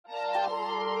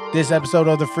This episode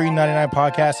of the Free 99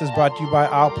 Podcast is brought to you by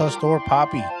Al Pastor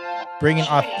Papi, bringing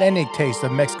authentic taste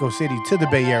of Mexico City to the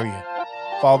Bay Area.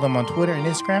 Follow them on Twitter and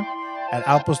Instagram at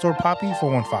Al Pastor Papi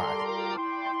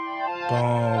 415.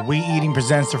 Boom. We Eating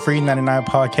presents the Free 99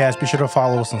 Podcast. Be sure to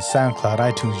follow us on SoundCloud,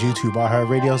 iTunes, YouTube,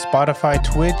 iHeartRadio, Spotify,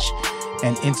 Twitch,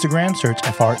 and Instagram. Search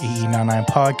FREE99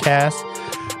 Podcast.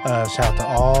 Shout out to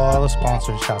all the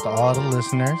sponsors. Shout out to all the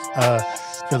listeners.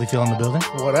 Philly Phil in the building.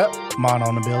 What up? Mono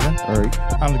in the building. All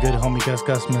right. I'm the good homie Gus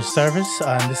Customer Service.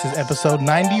 And this is episode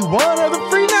 91 of the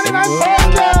Free 99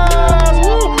 Podcast.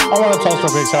 Woo! I want to toast real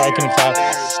quick. Sorry, I couldn't talk.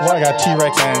 Well, I got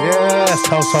T-Rex and yes,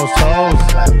 toast.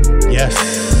 Yes.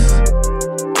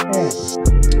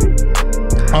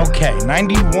 Okay,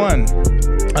 91.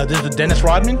 This is Dennis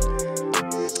Rodman.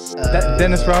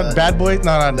 Dennis Rodman, Bad Boy.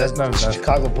 No, that's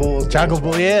Chicago Bulls. Chicago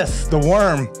Bulls. Yes, the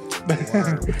worm.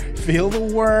 Feel the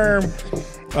worm.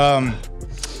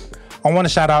 I want to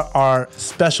shout out our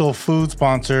special food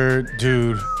sponsor,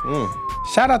 dude.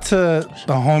 Shout out to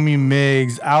the homie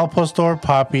Migs, Al Pastor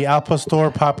Papi, Al Pastor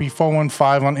Papi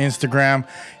 415 on Instagram.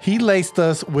 He laced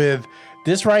us with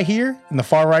this right here in the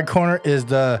far right corner is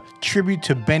the tribute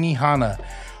to Benihana.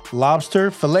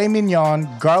 Lobster, filet mignon,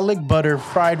 garlic butter,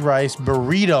 fried rice,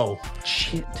 burrito.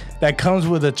 Shit. That comes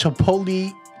with a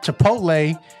chipotle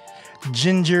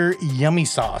ginger yummy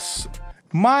sauce.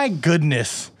 My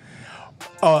goodness.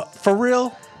 For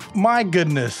real, my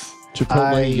goodness.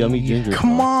 Chipotle yummy ginger.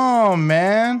 Come on,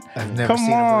 man. I've never seen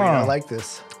a burrito like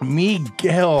this.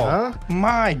 Miguel. Huh?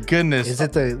 My goodness. Is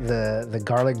it the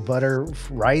garlic butter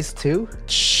rice too?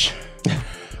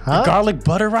 The garlic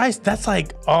butter rice? That's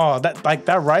like,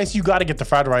 that rice, you got to get the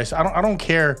fried rice. I don't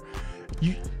care.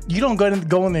 You don't go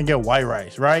in there and get white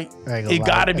rice, right? It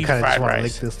got to be fried rice.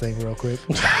 Lick this thing real quick.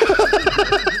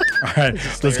 All right,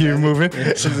 let's keep it moving.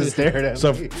 Just staring at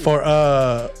So me. for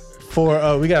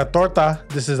we got a torta.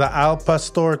 This is a Al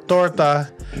Pastor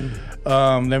torta.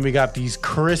 Then we got these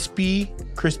crispy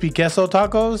queso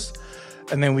tacos,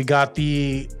 and then we got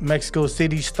the Mexico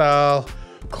City style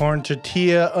corn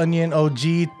tortilla, onion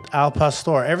OG Al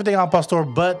Pastor. Everything Al Pastor,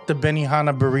 but the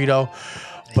Benihana burrito.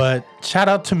 But shout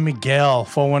out to Miguel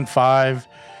 415.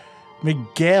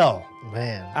 Miguel.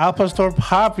 Man. Al Pastor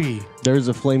Papi. There's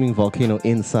a flaming volcano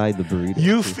inside the burrito.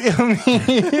 You feel me?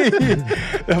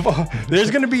 There's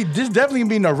definitely gonna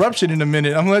be an eruption in a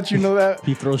minute. I'm gonna let you know that.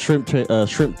 He throws shrimp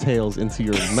tails into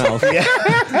your mouth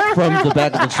from the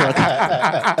back of the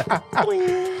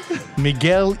truck.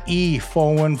 Miguel E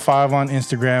 415 on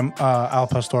Instagram. Al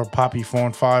Pastor Papi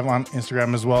 415 on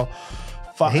Instagram as well.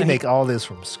 He make all this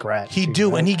from scratch. He too,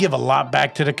 do, right? and he give a lot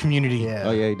back to the community. Yeah.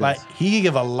 Oh yeah, he does. Like he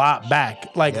give a lot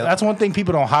back. Like that's one thing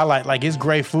people don't highlight. Like it's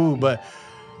great food, but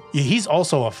he's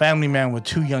also a family man with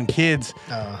 2 young kids.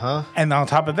 And on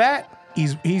top of that,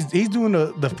 he's doing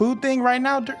the food thing right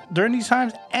now during these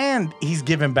times, and he's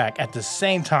giving back at the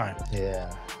same time.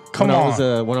 Yeah. Come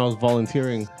on. When I was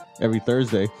volunteering every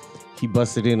Thursday, he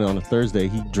busted in on a Thursday.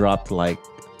 He dropped like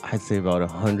I'd say about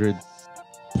 100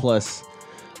 plus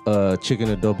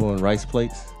chicken adobo and rice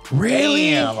plates.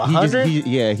 Really? Damn, 100?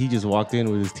 He just walked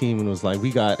in with his team and was like, "We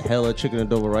got hella chicken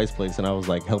adobo rice plates," and I was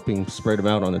like helping spread them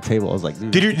out on the table. I was like,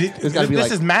 "Dude,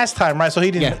 This is mass time, right? So he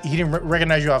didn't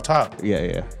recognize you off top.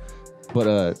 Yeah. But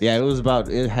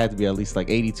it had to be at least like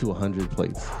 80 to 100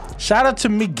 plates. Shout out to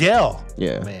Miguel.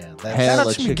 Yeah, Man, Shout hella out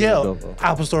to chicken Miguel. adobo.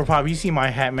 Al Pastor Pop. You see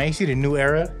my hat, man. You see the new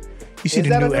era. You see Is the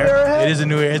that new a new era. era hat? It is a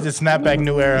new era. It's a snapback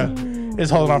new era. It's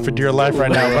holding on for dear life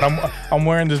right now, but I'm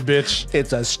wearing this bitch.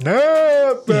 It's a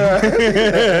snap.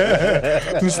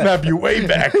 To snap you way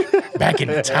back in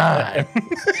time.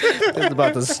 It's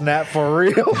about to snap for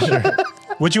real.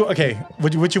 What you want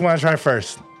to try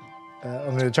first?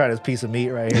 I'm gonna try this piece of meat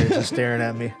right here, just staring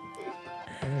at me.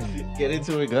 Get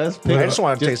into it, Gus. I just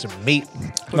want to taste some meat.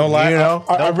 No lie, You know?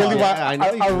 I really want. I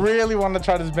know you I do. really want to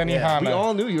try this Benihana. We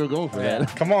all knew you were going for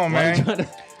that. Come on, man.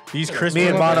 These crispy. Me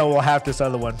and Mono will have this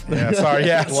other one. Yeah, sorry.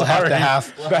 Yeah, We'll have sorry. to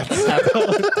have.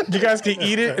 You guys can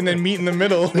eat it and then meet in the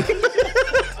middle.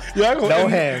 No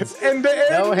hands. And the end.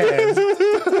 No hands.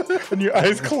 And your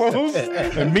eyes closed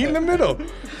and meet in the middle.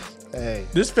 Hey.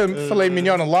 This filet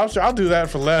mignon and lobster, I'll do that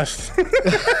for less.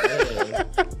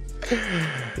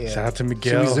 Yeah. Shout out to Should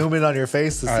Miguel. we zoom in on your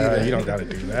face to see that? You don't gotta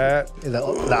do that.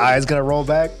 The eye's gonna roll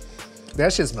back.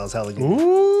 That shit smells hella good.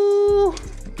 Ooh.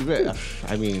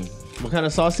 I mean, what kind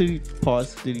of sauce did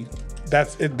he?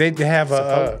 That's it. They have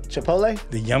Chipotle?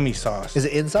 the yummy sauce. Is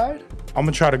it inside? I'm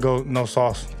gonna try to go no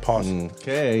sauce. Pause.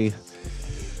 Okay.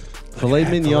 Filet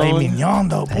mignon. Filet mignon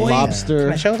though, boy. Lobster.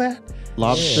 Can I show that?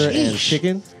 Lobster and Sheesh.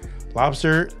 chicken.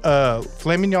 Lobster,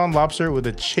 filet mignon lobster with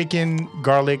a chicken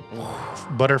garlic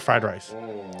butter fried rice.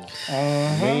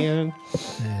 Man.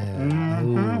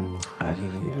 Ooh, I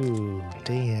didn't- ooh,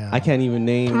 damn. I can't even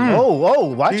name.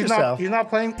 Watch He's yourself. not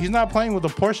playing with the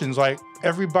portions. Like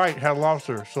every bite had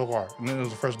lobster so far, and then it was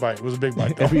the first bite. It was a big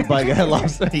bite. Everybody got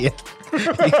lobster. Yeah.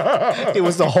 It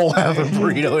was the whole half a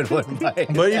burrito in one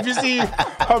bite. But if you see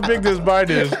how big this bite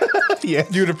is, Yeah.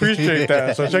 you'd appreciate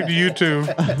that. So check the YouTube.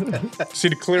 See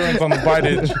the clearance on the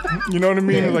bitage. You know what I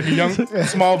mean? It's like a young,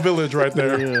 small village right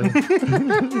there.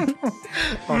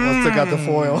 Almost took out the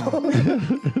foil.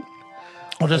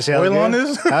 Oh, there's See how foil on good?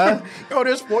 this? Huh? Oh,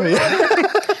 there's foil on it?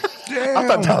 I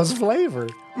thought that was flavor.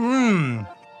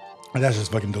 That's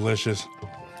just fucking delicious.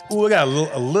 Ooh, it got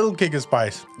a little kick of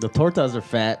spice. The tortas are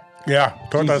fat. Yeah,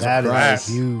 tortas That are is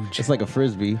fat. huge. It's like a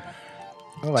frisbee.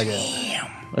 I like it.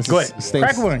 That's Go the ahead. Same,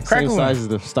 Crack one, crack same one. size as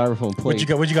the styrofoam plate.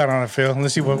 What you got on it, Phil?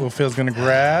 Let's see what Phil's gonna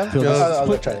grab. Phil, Phil's-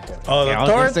 I'll try it. oh, the I was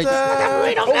gonna say-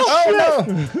 torta. Oh,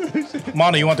 no.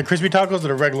 Mono, you want the crispy tacos or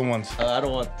the regular ones? I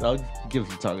don't want. I'll give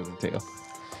some tacos a tail.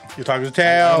 Your tacos I have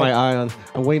tail. my eye on.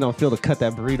 I'm waiting on Phil to cut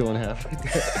that burrito in half.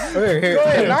 Go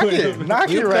ahead, knock it. Knock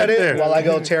You it right cut it there. while I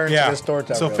go tear into Yeah. this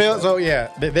torta. So real Phil, quick. so yeah,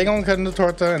 they gonna cut in the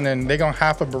torta and then they gonna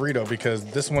half a burrito because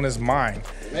this one is mine.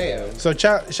 Man. So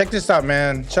check this out,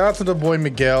 man. Shout out to the boy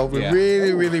Miguel. We Yeah.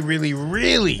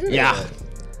 really. Yeah.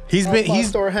 He's been He's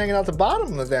store hanging out the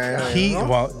bottom of that. he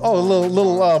well a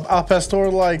little al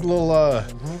pastor like little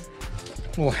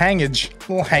hangage.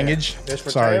 This for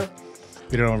Sorry, Teo?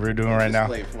 we don't know what we're doing right now.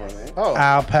 Oh,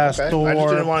 Al pastor. okay. I just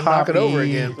didn't want to knock it over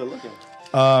Poppy.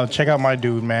 again. Check out my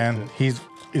dude, man. He's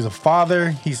a father.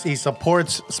 He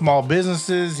supports small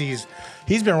businesses. He's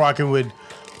been rocking with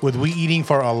We Eating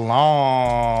for a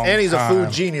long And he's a time.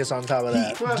 food genius on top of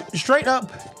that. Straight up.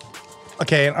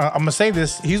 Okay, I'm gonna say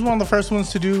this. He's one of the first ones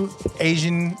to do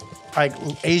Asian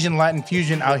Latin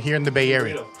fusion out here in the Bay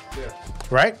Area.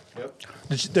 Right? Yep.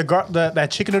 That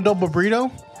chicken adobo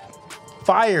burrito,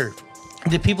 fire.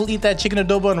 Did people eat that chicken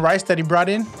adobo and rice that he brought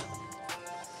in?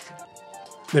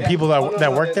 The people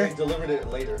that work there? They delivered it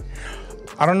later.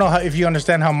 I don't know if you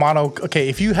understand how mono. Okay,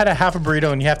 if you had a half a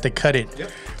burrito and you have to cut it,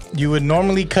 you would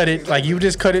normally cut it like you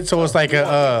just cut it so it's like it's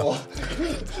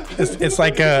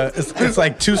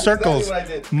like two circles.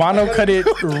 Mono cut it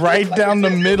right down the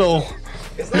middle.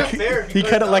 It's not fair. He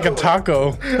cut it like a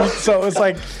taco, so it's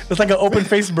like an open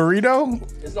faced burrito.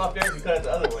 It's not fair if you cut it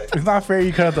the other way. It's not fair.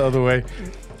 You cut it the other way.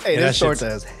 Hey, Yeah, this that shit's-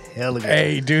 torta is hella good.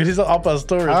 Hey, dude, his al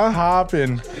pastor is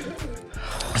popping.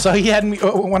 So he had me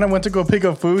when I went to go pick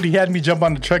up food. He had me jump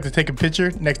on the truck to take a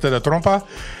picture next to the trompa,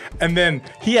 and then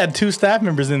he had two staff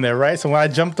members in there, right? So when I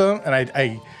jumped them and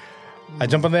I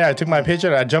jumped on there, I took my picture,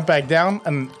 and I jumped back down,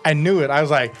 and I knew it. I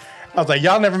was like,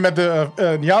 y'all never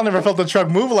felt the truck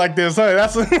move like this, huh?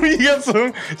 That's when you get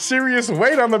some serious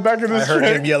weight on the back of I this heard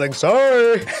truck. him yelling,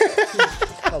 sorry.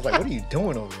 I was like, what are you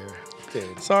doing over here?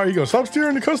 Dude, Sorry, you go, stop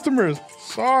steering the customers.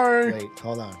 Sorry. wait,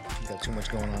 hold on. You got too much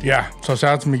going on. Yeah. So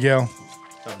shout out to Miguel.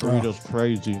 That burrito's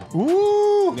crazy.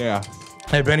 Ooh. Yeah.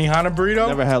 Hey, Benihana burrito.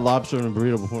 Never had lobster in a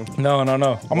burrito before. No. I'm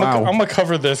Wow. gonna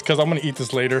cover this because I'm gonna eat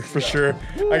this later for sure.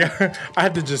 I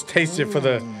had to just taste it for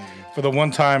the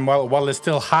one time while it's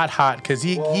still hot because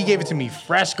he gave it to me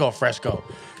fresco.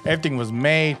 Everything was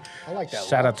made. I like that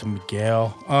Shout out to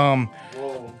Miguel.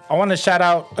 I want to shout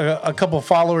out a couple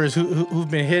followers who've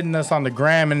been hitting us on the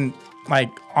gram and like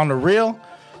on the reel.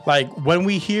 Like when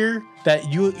we hear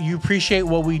that you appreciate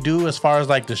what we do as far as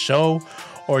like the show,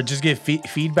 or just get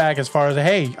feedback as far as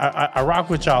hey, I rock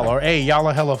with y'all, or hey, y'all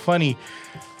are hella funny.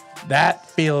 That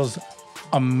feels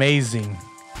amazing.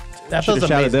 That Should feels have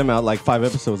shouted amazing. them out like 5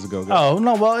 episodes ago. guys. Oh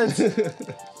no, well it's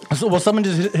someone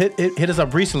just hit us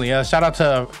up recently. Shout out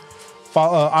to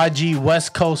IG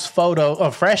West Coast Photo,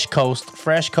 Fresh Coast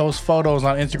Photos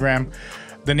on Instagram.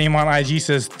 The name on IG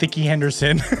says Thicky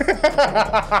Henderson.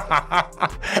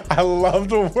 I love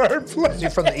the wordplay. Is he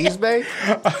from the East Bay?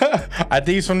 I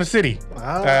think he's from the city.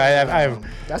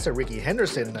 That's a Ricky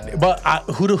Henderson. But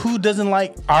who doesn't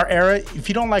like our era? If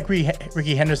you don't like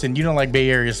Ricky Henderson, you don't like Bay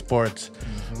Area sports,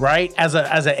 right? As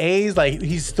a A's, like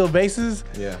he's still bases.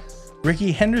 Yeah.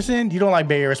 Ricky Henderson, you don't like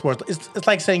Bay Area sports. It's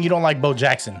like saying you don't like Bo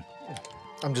Jackson.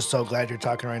 I'm just so glad you're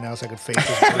talking right now so I could face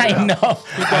this. I know.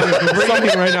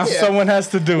 right now. Someone has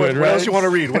to do it, What right? else you want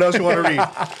to read? What else you want to read?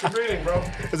 Keep reading, bro.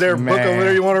 Is there a book Man. over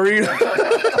there you want to read?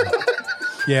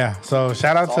 Yeah. So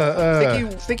shout out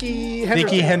to Thicky Henderson.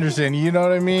 Thicky Henderson. You know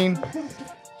what I mean?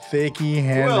 Thicky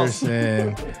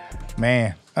Henderson.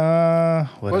 Man.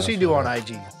 What What's he else? do on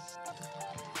IG?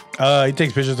 He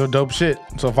takes pictures of dope shit.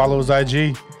 So follow his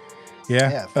IG. Yeah,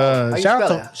 Yeah. how you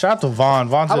Shout spell out to Vaughn.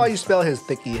 Vaughn's How a- about you spell his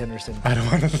Thicky Henderson? I don't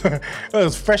want to. It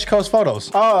was Fresh Coast Photos.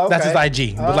 Oh, okay. That's his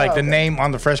IG. But like the okay. name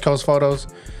on the Fresh Coast Photos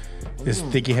It's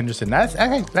Thicky Henderson. That's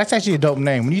actually a dope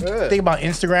name. When you think about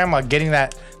Instagram, like getting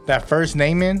that first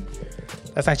name in,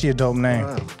 that's actually a dope name.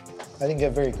 Wow. I didn't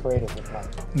get very creative with mine.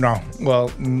 No,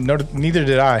 well, no, neither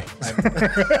did I.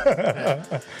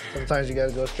 Sometimes you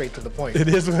gotta go straight to the point. It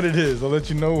is what it is. I'll let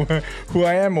you know who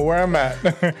I am or where I'm at,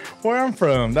 where I'm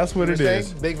from. That's what it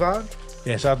is. Big Von?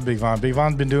 Yeah, shout out to Big Von. Big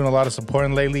Von's been doing a lot of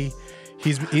supporting lately.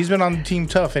 He's been on Team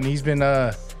Tough, and he's been,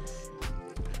 Von's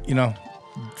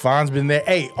been there.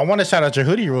 Hey, I want to shout out your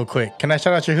hoodie real quick. Can I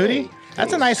shout out your hoodie?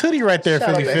 That's a nice hoodie right there, Shout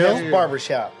out Philly to Phil. Hess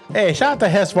Barbershop. Hey, shout out to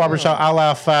Hess Barbershop,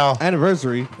 Allow Foul.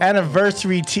 Anniversary.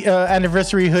 Anniversary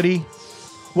hoodie.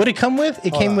 What'd it come with?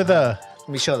 It came with a... Let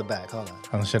me show the back. Hold on. I'm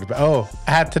gonna show the back. Oh,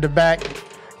 hat to the back.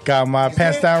 Got my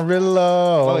pants down real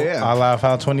low. Oh, yeah. Allow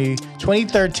Foul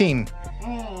 2013.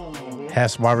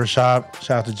 Hess Barbershop.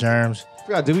 Shout out to Germs.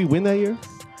 Forgot, did we win that year?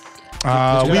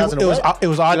 It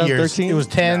was odd years. 2013? It was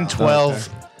 10, 12.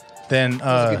 okay. Then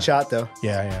Good shot though.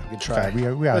 yeah. Good try. We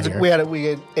out here. We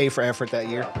get A for effort that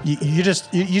year. You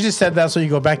just said that so you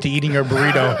go back to eating your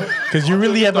burrito because you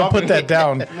really have to put that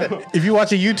down. If you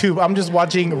watch a YouTube, I'm just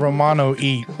watching Romano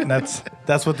eat. And that's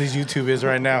what this YouTube is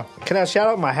right now. Can I shout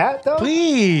out my hat though?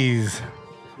 Please.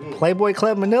 Playboy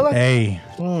Club Manila. Hey,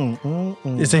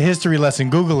 it's a history lesson.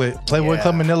 Google it. Playboy Yeah.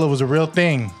 Club Manila was a real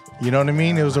thing. You know what I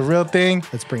mean? It was a real thing.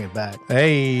 Let's bring it back.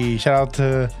 Hey, shout out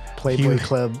to Playboy Hugh.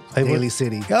 Club Playboy? Daly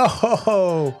City.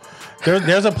 Oh,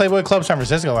 there's a Playboy Club San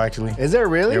Francisco actually. Is there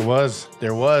really? There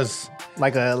was.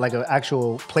 Like a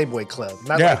actual Playboy club,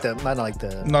 not Yeah. like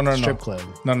the No. strip club.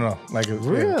 No. Like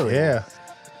Really? Yeah.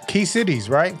 Key cities,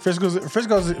 right? Frisco's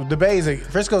the Bay is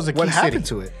Frisco's a key What city. happened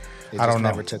to it? It I just don't know.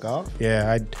 Never took off.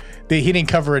 Yeah, he didn't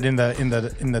cover it in the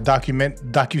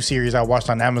docu series I watched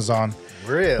on Amazon.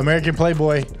 Really? American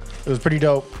Playboy. It was pretty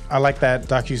dope. I like that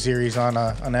docu series on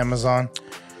Amazon.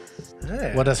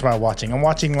 Yeah. What else am I watching? I'm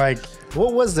watching like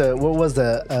What was the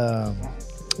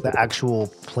actual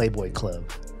Playboy club?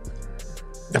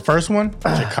 the first one,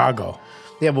 Chicago.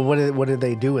 Yeah, but what did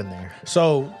they do in there?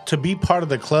 So to be part of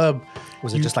the club,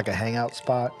 Was it just like a hangout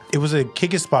spot? it was a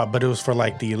kick it spot, but it was for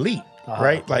like the elite,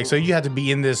 right? Like so you had to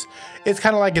be in this. It's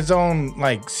kind of like its own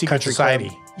like secret Country society.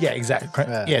 club. Yeah, exactly.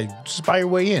 Yeah. Yeah, just buy your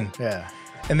way in. Yeah.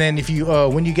 And then if you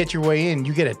when you get your way in,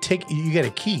 you get a you get a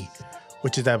key,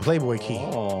 which is that Playboy key.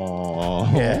 Oh.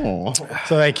 Yeah.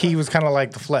 So that key was kind of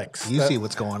like the flex. You see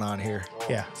what's going on here.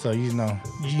 Yeah. So you know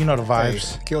the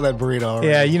vibes. Hey, kill that burrito already.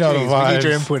 Yeah, you know the We need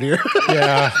your vibes. input here.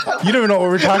 Yeah. You don't even know what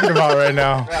we're talking about right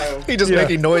now. He just Yeah.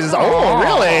 making noises. Oh,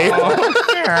 really?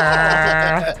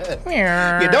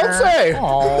 You don't say.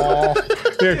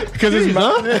 Because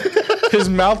his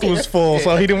mouth was full,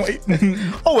 so he didn't.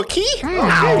 Oh, a key?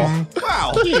 Wow.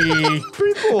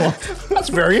 Pretty cool. That's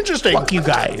very interesting. Fuck you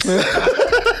guys.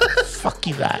 Fuck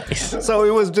you guys. So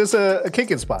it was just a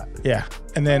kicking spot. Yeah.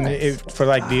 And then for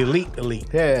like the elite.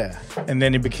 Yeah. And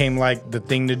then it became like the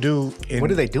thing to do.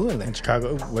 What are they doing there? in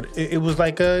Chicago? It was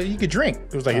like you could drink.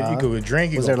 It was like you could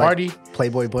drink, you Was could there party. like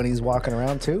Playboy bunnies walking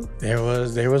around too? There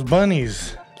was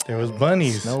bunnies. There was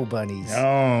bunnies. Snow bunnies.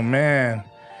 Oh man,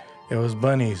 it was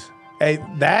bunnies. Hey,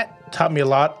 that taught me a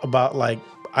lot about like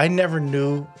I never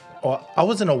knew, or I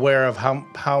wasn't aware of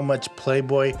how much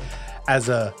Playboy, as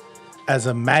a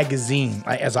magazine,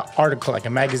 like as an article, like a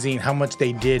magazine, how much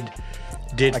they did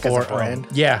Like as for a brand?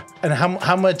 yeah, and how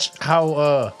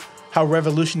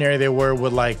revolutionary they were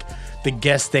with like the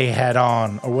guests they had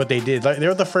on or what they did. Like they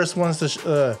were the first ones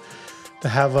to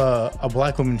have a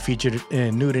black woman featured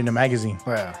in nude in a magazine.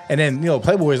 Yeah. And then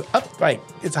Playboy is up like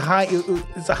it's a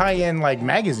high end like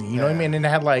magazine. You know what I mean? And it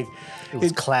had like It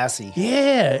was classy.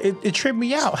 yeah, it tripped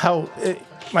me out how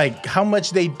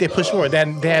much they pushed forward.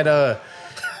 They had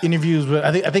interviews with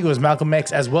I think it was Malcolm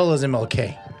X as well as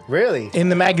MLK Really? in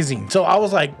the magazine. So I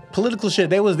was like political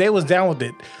shit. They was down with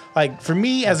it. Like for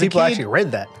me as People a kid, actually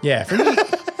read that. yeah, for me.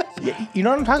 You know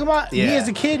what I'm talking about? Me Yeah. as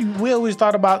a kid, we always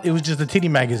thought about it was just a titty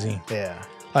magazine. Yeah.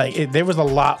 Like there was a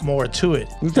lot more to it.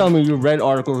 You telling me you read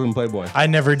articles in Playboy? I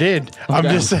never did. I'm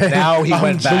just saying. Now he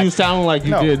went So back. you sound like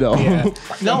you No. did though. Yeah.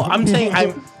 No, I'm saying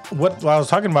what I was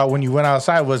talking about when you went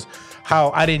outside was how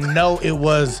I didn't know they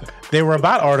were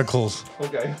about articles.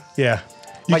 Okay. Yeah.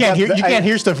 You Like, can't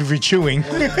hear stuff if you're chewing.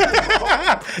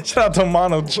 Shout out to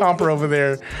Mono Chomper over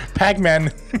there.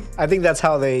 Pac-Man. I think that's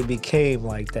how they became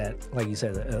like that. Like you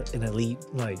said, an elite.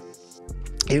 Like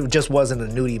it just wasn't a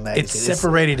nudie magazine. It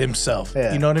separated himself.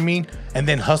 Yeah. You know what I mean? And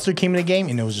then Hustler came in the game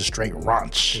and it was just straight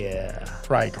raunch. Yeah.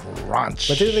 Right, raunch.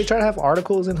 But didn't they try to have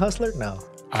articles in Hustler? No.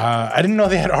 I didn't know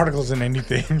they had articles in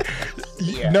anything.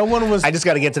 No one was. I just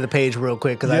got to get to the page real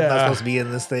quick because I'm not Yeah. supposed to be in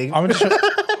this thing. I'm just.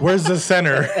 Where's the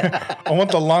center? I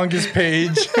want the longest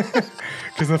page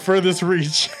because the furthest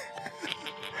reach.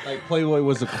 Like Playboy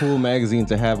was a cool magazine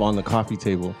to have on the coffee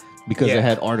table because Yeah. it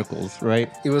had articles,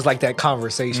 right? It was like that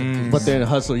conversation piece. But then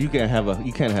Hustle, you can't have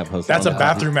Hustle. That's on a the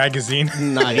bathroom magazine. coffee.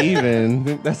 Not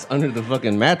even. That's under the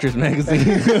fucking mattress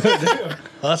magazine.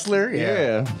 Hustler.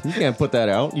 Yeah, you can't put that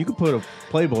out. You could put a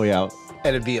Playboy out.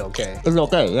 And it'd be okay. It's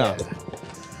okay. Yeah.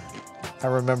 I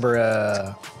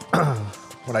remember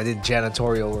when I did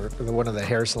janitorial work for one of the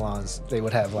hair salons, they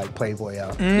would have like Playboy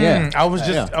out. Yeah. I was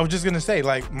just Yeah. I was just gonna say,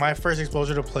 like, my first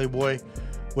exposure to Playboy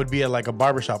would be at like a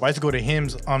barbershop. I used to go to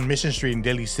Hims on Mission Street in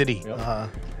Daly City.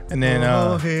 And then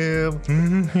him.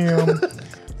 him.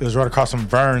 It was right across from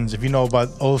Vern's. If you know about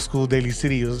old school Daly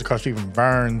City, it was across the street from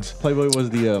Vern's. Playboy was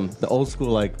the old school,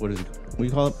 like, what do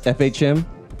you call it? FHM.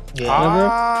 Yeah. Remember?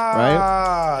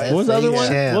 Ah, What was the other one?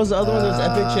 FHM. What was the other one? There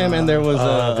was FHM and there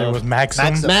was there was Maxim.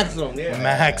 Maxim. Yeah.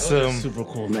 Maxim. Super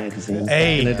cool magazine.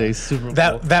 Hey, in the day, super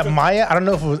cool. that Maya. I don't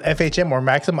know if it was FHM or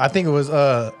Maxim. I think it was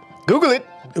Google it.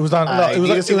 it was on. No, I it was need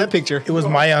to like, see that picture. It was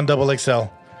Maya on double XL.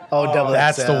 Oh, double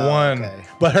That's XL. the one.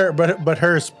 Okay. But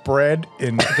her spread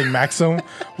in I think Maxim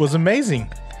was amazing.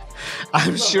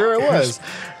 I'm sure it was.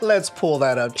 Let's pull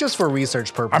that up just for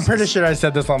research purposes. I'm pretty sure I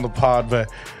said this on the pod, but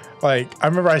like I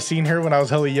remember I seen her when I was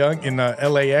hella young in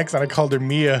LAX, and I called her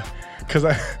Mia because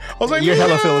I was like, You're Mia,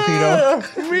 hella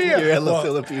Filipino. Mia. You're hella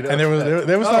Filipino. And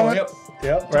there was someone.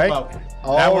 Yep, right.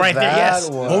 That one right there, yes.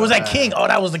 What was that King? Oh,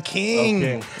 that was the King.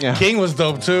 King. Yeah. King was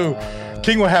dope too.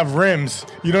 King would have rims.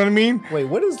 You know what I mean? Wait,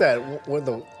 what is that? What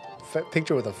the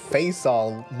picture with a face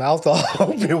all, mouth all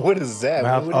open? What is that?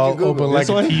 Mouth what all did you Google? open like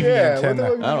a one? TV Yeah, what the antenna.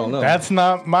 fuck? I don't know. That's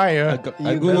not Maya. I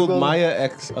You googled Googled- Maya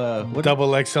X. What?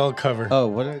 Double XL cover. Oh,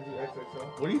 what did I do?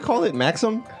 XXL? What do you call it?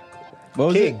 Maxim? What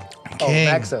was King. it? Oh, King.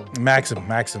 Maxim.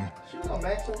 Maxim. She was on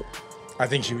Maxim. I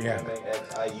think she, yeah.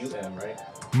 XIUM, right?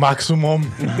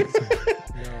 Maximum.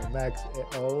 No, Max.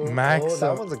 Oh, Max-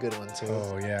 that one's a good one too.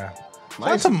 Oh yeah. Mine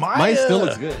Shout out to Maya. mine still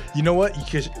looks good. You know what?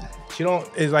 Because she don't.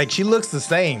 It's like she looks the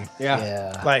same.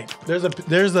 Yeah. Like there's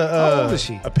How old is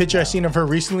she? a picture I seen of her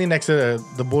recently next to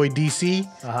the boy DC,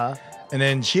 and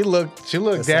then she looked The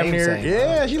damn same, near. same.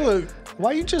 Yeah, she looked.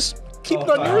 Why you just keep it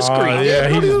on your screen? yeah,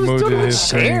 he What just are you moved doing it to with his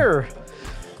screen. share?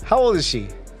 How old is she?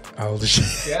 How old is she?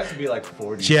 She has to be like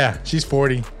 40. Yeah, she's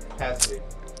 40. Has to be.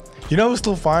 You know who's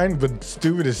still fine but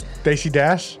stupid is Stacey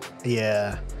Dash.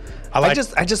 Yeah. I like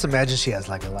I just imagine she has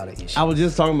like a lot of issues. I was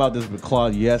just talking about this with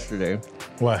Claude yesterday.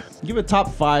 what? Give it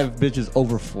top 5 bitches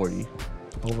over 40.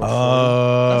 That's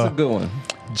Uh, a good one.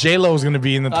 J Lo is gonna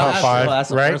be in the top That's- five, well, that's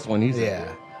the right? first one. He's Yeah.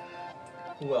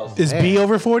 Who else? Is B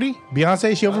over 40?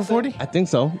 Beyonce, is she over 40? I think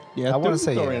so. Yeah, I wanna throw-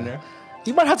 say throw her yeah. in there.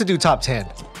 You might have to do top 10.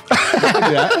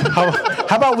 Yeah.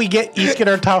 How about we each get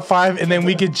our top 5 and then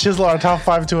we can chisel our top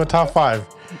 5 to a top 5?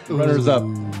 Runners up.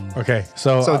 Okay,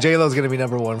 so So J Lo's gonna be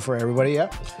number 1 for everybody. Yeah.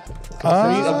 He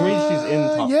agrees she's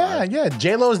in top yeah, 5. yeah.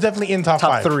 J Lo is definitely in top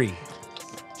Top 5. 3.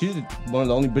 She's one of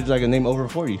the only bitches I can name over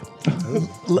 40.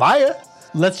 Maya.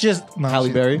 Let's just no, Halle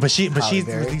she- Berry? but Halle she's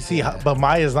Berry, you see, yeah. but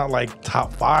Maya's not like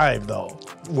top 5 though.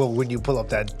 Well, when you pull up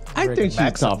that, I Rick think she's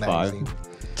Maxim top 5. magazine.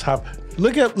 Top.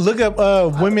 Look up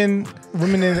women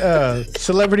in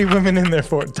celebrity women in their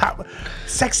 40s. Top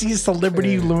sexiest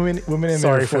celebrity women in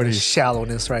Sorry their for the 40s.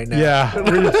 shallowness right now. Yeah,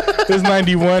 there's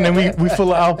 91 and we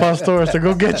full of Al Pastor, so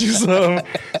go get you some.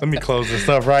 Let me close this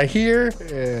up right here.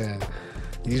 Yeah.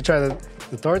 Did you try the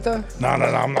torta? No, I'm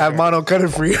Have not. Mono cut it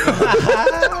for you.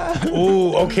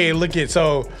 Ooh, okay, look at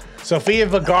so Sofia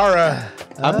Vergara.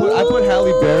 I put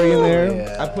Halle Berry in there.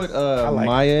 yeah. I put like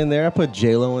Maya in there. I put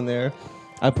J-Lo in there.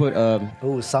 I put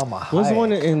Ooh, Salma what was the Hayek.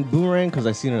 one in Boomerang? Because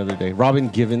I seen her the other day. Robin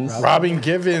Givens. Robin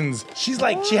Givens. She's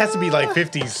like, she has to be like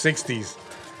 50s, 60s.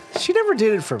 She never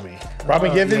did it for me.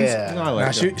 Robin Givens? yeah. No, I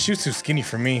like Nah, her. she was too skinny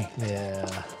for me. Yeah.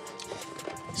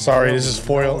 Sorry, this is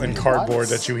foil and What? cardboard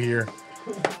that you hear.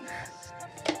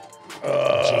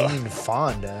 Jane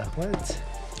Fonda. What?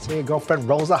 Say your girlfriend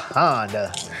Rosa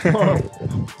Honda.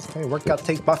 Hey, workout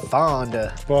takes by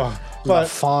Fonda. Well, but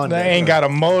Fonda, they ain't bro. got a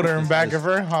motor in back of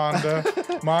her Honda.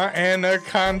 My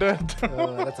anaconda.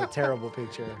 Oh, that's a terrible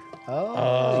picture.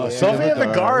 Oh, yeah. Sophia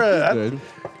Vergara. Good.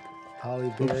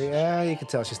 Holly Berry. Yeah, you can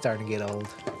tell she's starting to get old.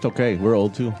 It's okay. We're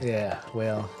old too. Yeah,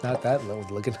 well, not that old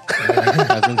looking.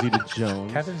 Catherine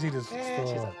Zeta-Jones. Catherine Zeta's She's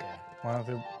still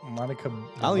okay. Monica.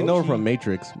 I only know her from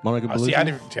Matrix. Monica Oh, see, I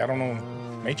Bellucci. don't know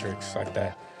Matrix like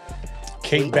that.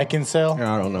 Kate Beckinsale.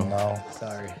 I don't know. No,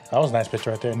 Sorry. that was a nice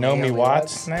picture right there. Naomi Naomi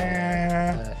Watts. Watts.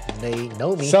 Nah. They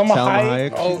know me. Selma Salma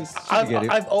Hayek. Hayek. Oh, She get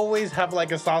it. I've always have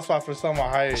like a soft spot for Selma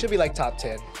Hayek. Should be like top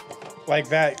 10. Like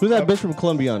that. Who's that bitch from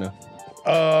Colombiana?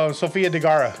 Sofia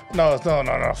Vergara. No.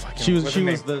 Fucking, She was what's her she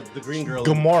was name? the green girl.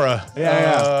 Gamora.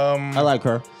 Yeah. I like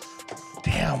her.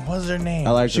 Damn. Damn, what's her name?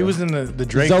 I like She her. was in the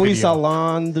Drake Zoe video.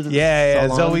 Salon. Yeah,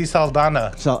 Salon. Zoe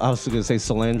Saldana. So I was gonna say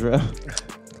Salandra.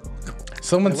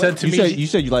 Someone said to me. You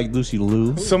said you like Lucy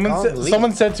Liu.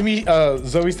 Someone said to me,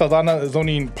 Zoe Saldana is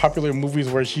only in popular movies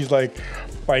where she's like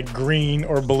green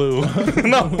or blue.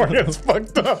 No, it's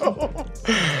fucked up.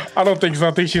 I don't think so.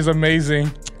 I think she's amazing.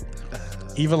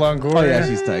 Eva Longoria. Oh yeah,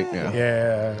 she's tight. Yeah.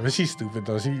 Yeah, but she's stupid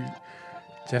though.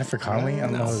 Jennifer Connelly. I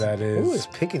don't know who that is. Who is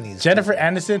picking these? Jennifer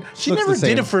Aniston. She Looks never the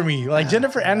did it same. for me. Like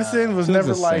Jennifer Aniston was She's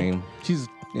never the like. same. She's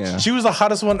yeah. She was the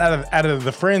hottest one out of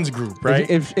the Friends group, right?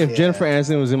 If Jennifer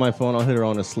Aniston was in my phone, I'll hit her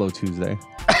on a slow Tuesday.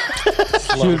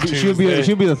 Slow She'll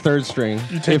be the third string.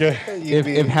 take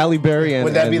If Halle Berry and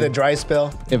Would that be and- the dry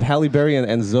spell? if Halle Berry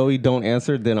and Zoe don't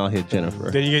answer, then I'll hit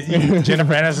Jennifer. Then you get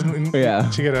Jennifer Aniston. Yeah.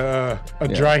 She get a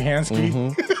dry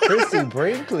handski. Christy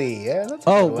Brinkley. Yeah. That's a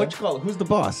Oh, good one. what you call it? Who's the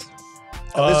boss?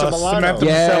 Alyssa Milano. Samantha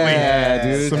Yeah, Maselli.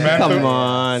 dude. Samantha-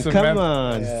 Come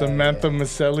on. Samantha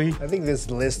Maselli. I think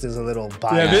this list is a little Yeah,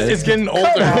 biased. it's getting older.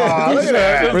 on, look at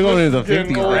that. We're going into the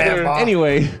Getting 50s. older. Grandma.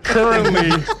 Anyway,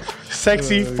 Currently,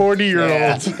 sexy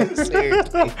 40-year-olds.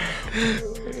 Seriously.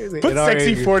 Put In our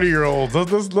sexy age. 40-year-olds.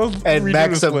 Let's And redo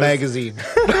Maxim this list. magazine.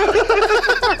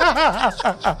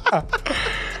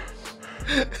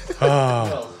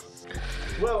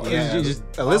 Yeah,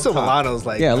 Alyssa Milano's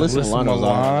like, yeah, listen, Alyssa Milano's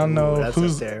on. Milano. That's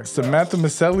Who's up there. Samantha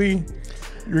Maselli?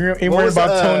 You ain't What worried was,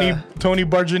 about Tony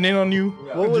barging in on you?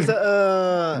 what was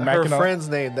her Macking up. friend's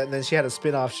name? That then she had a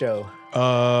spin-off show.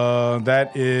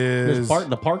 That is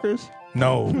The Parkers?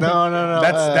 no. No.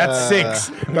 That's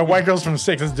Six. The white girl's from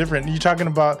Six. That's different. You talking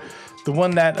about the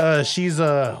one that she's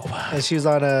And she was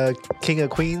on King of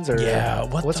Queens or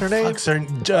what's her name? Fuck's her,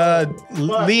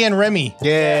 Leanne Remy.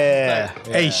 Yeah.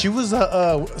 Hey, she was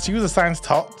a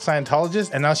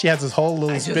Scientologist, and now she has this whole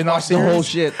little spin-off watched the series. whole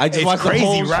shit. I just It's watched the crazy,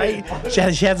 whole right? She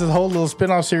has this whole little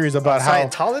spin-off series about how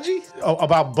Scientology?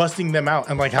 about busting them out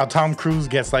and like how Tom Cruise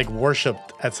gets like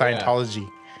worshipped at Scientology.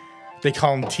 They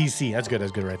call him TC. That's good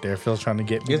right there. Phil's trying to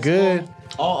get me good.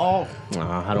 I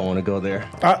don't want to go there.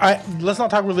 Let's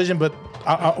not talk religion, but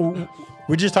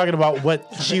we're just talking about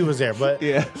what she was there. But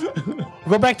Yeah.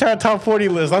 go back to our top 40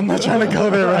 list. I'm not trying to go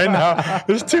there right now.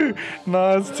 It's too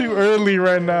early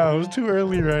right now. It's too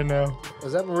early right now.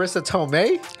 Was that Marissa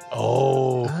Tomei?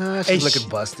 Oh, She's looking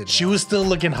busted. She now. was still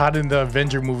looking hot in the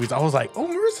Avenger movies. I was like, oh,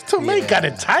 Marissa Tomei got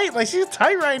it tight. Like she's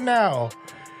tight right now.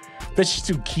 Bet she's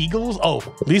do Kegels. Oh,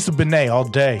 Lisa Bonet all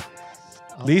day.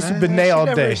 Lisa Bonet all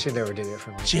day. She never did it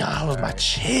for me. She was my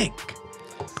chick.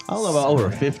 I don't know about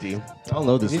over 50. I don't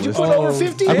know this Did you list. put over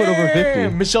 50? I put over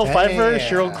 50. Michelle Pfeiffer, Damn.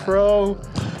 Sheryl Crow.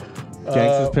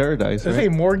 Gangsta's Paradise, Is right? it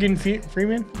Morgan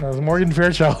Freeman? No, it's Morgan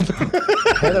Fairchild.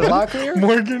 Heather Locklear?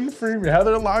 Morgan Freeman.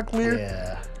 Heather Locklear.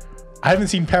 Yeah. I haven't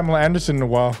seen Pamela Anderson in a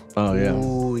while. Oh, yeah.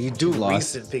 Ooh, you do Lost.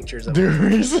 recent pictures of Dude, her.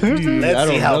 recently. Let's I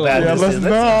see don't how know. bad Yeah, this let's is.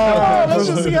 not. Let's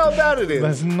just see how bad it is.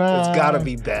 Let's not. It's gotta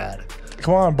be bad.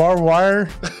 Come on, barbed wire.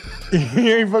 You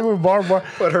ain't fucking with barbed wire.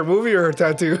 But her movie or her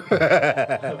tattoo?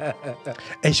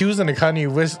 And she was in the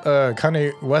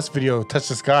Kanye West video, "Touch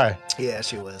the Sky." Yeah,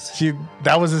 she was.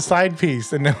 That was a side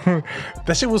piece, and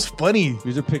that shit was funny.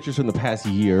 These are pictures from the past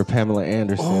year. Pamela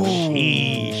Anderson.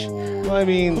 Sheesh. Well, I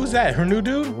mean, Who's that? Her new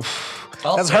dude?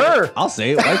 That's her. I'll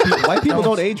say it. White people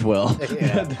don't age well.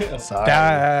 Yeah. Sorry.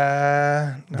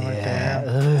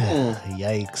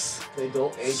 Yikes. They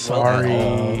don't age Sorry.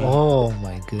 Oh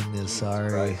my goodness.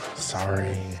 Sorry.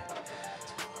 Sorry.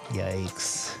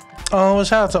 Yikes. Oh,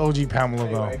 shout out to OG Pamela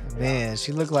though. Man,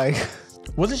 she looked like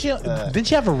Wasn't she? Didn't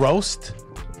she have a roast?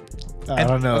 I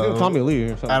don't know. Tommy Lee or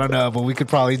something. I don't know, but we could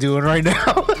probably do it right now.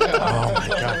 Oh my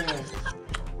god.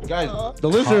 Guys, the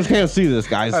listeners can't see this,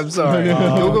 guys. I'm sorry.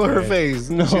 Google her okay. face.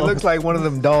 No. She looks like one of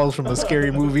them dolls from a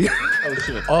scary movie.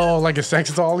 Oh, like a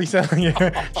sex doll? He said.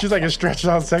 Yeah. She's like a stretched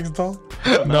out sex doll.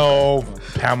 No,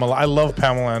 Pamela. I love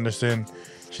Pamela Anderson.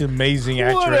 She's an amazing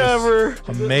actress. Whatever.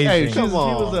 Amazing. Hey, Come she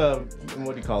on. was a,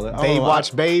 what do you call it? I Babe don't know.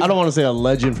 watch Babe. I don't want to say a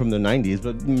legend from the 90s,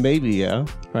 but maybe, yeah.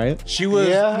 Right? She was.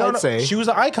 Yeah, no, I'd no, say. she was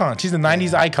an icon. She's a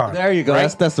 '90s icon. There you go. right?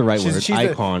 That's the right word.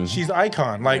 Icon. She's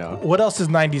icon. Like, Yeah. what else is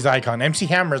 '90s icon? MC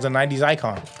Hammer is a '90s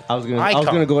icon. I was Icon.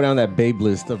 gonna go down that Babe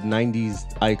list of 90s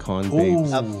icon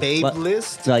babes. A babe Like-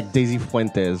 list? Like Daisy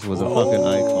Fuentes was a fucking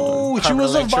icon. Oh, she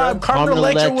was a Electra? vibe. Carmen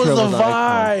Electra was a an icon.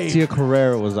 vibe. Tia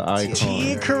Carrera was an icon. Tia You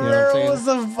know what Carrera I'm was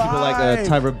saying? a People like vibe.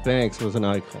 Tyra Banks was an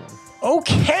icon.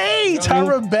 Okay,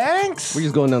 Tyra Banks. We're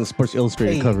just going down the Sports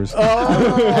Illustrated Hey. covers.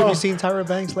 Have you seen Tyra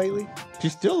Banks lately? She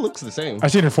still looks the same. I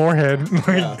seen her forehead.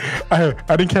 Like,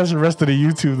 I didn't catch the rest of the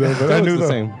YouTube though, but I Still knew looks the though.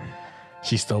 same.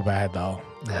 She's still bad though.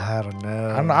 I don't know.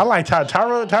 I don't know. I like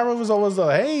Tyra. Tyra was always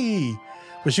a hey,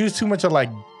 but she was too much of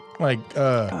like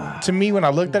to me when I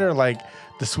looked at her like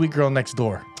The sweet girl next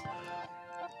door.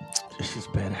 She's a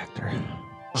bad actor.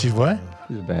 She's what?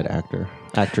 She's a bad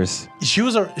actress. She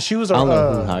was a. I don't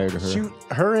know who hired her.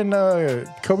 Her and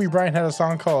Kobe Bryant had a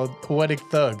song called "Poetic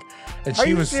Thug," and Are she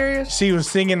you was serious? she was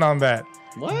singing on that.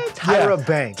 What? Tyra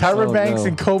Banks. Tyra Oh, Banks no.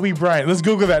 and Kobe Bryant. Let's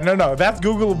Google that. No, that's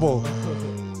Googleable.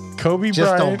 Kobe Just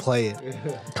Bryant. don't play it. Kobe We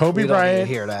don't need to Bryant.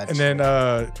 hear that and then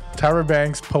Tyra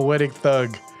Banks, "Poetic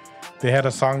Thug." They had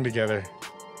a song together.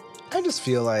 I just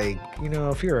feel like,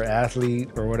 if you're an athlete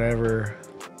or whatever,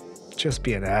 just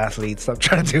be an athlete. Stop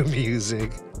trying to do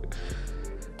music.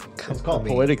 It's called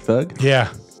Poetic Thug.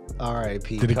 Yeah,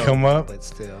 R.I.P. Did it Kobe, come up? But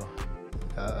still.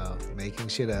 Making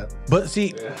shit up. but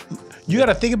see, you got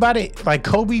to think about it. Like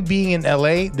Kobe being in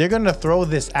LA, they're gonna throw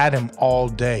this at him all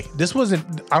day. This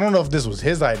wasn't. I don't know if this was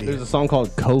his idea. There's a song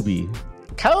called Kobe.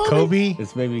 Kobe.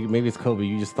 It's maybe it's Kobe.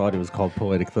 You just thought it was called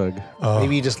Poetic Thug.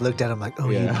 Maybe you just looked at him like, oh,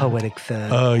 you Yeah. poetic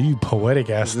thug. Oh, you poetic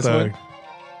ass Is this thug. one?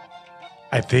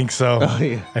 I think so. Oh,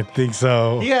 yeah. I think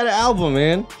so. He had an album,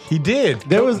 man. He did.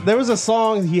 There was a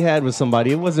song he had with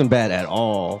somebody. It wasn't bad at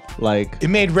all. Like It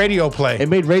made radio play. it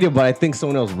made radio, but I think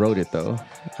someone else wrote it though.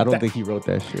 I don't think he wrote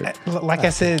that shit. Like I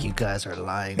said, You guys are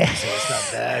lying. You say it's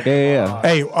not bad. Yeah.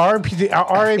 hey, R.I.P.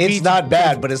 It's not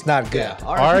bad, but it's not good.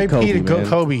 R.I.P. to man.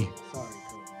 Kobe.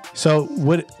 So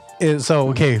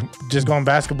okay, just going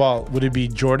basketball, would it be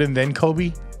Jordan then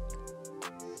Kobe?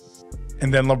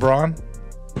 And then LeBron?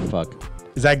 Fuck.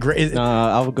 Is that great?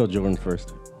 Nah, I would go Jordan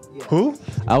first. Who?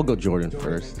 I'll go Jordan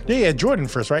first. Yeah, Jordan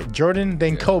first, right? Jordan,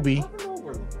 then Kobe.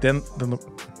 Then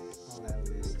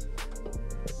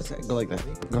Go like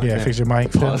that. Go like yeah, that. fix your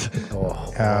mic. Pause.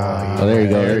 Oh, Oh, there you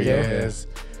go. There you go. Yes.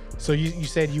 So you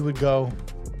said you would go.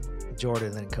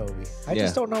 Jordan and Kobe. I Yeah.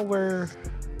 just don't know where.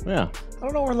 Yeah. I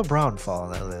don't know where LeBron fall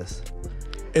on that list.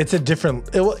 It's a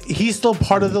different. He's still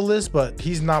part of the list, but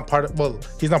he's not part of. Well,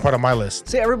 he's not part of my list.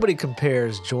 See, everybody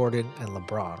compares Jordan and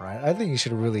LeBron, right? I think you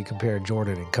should really compare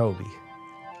Jordan and Kobe.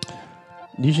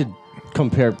 You should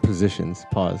compare positions.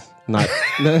 Pause. Not.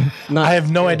 not. I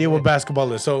have no idea what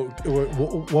basketball is. So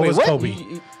what was what?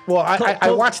 Kobe? Well,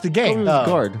 I watched the Kobe game. was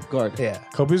guard. Yeah.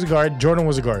 Kobe was a guard. Jordan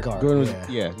was a guard. Gordon was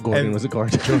Gordon And- was a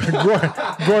guard.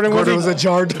 Gordon was a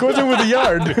yard. Gordon was a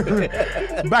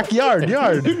yard. Backyard,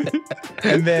 yard.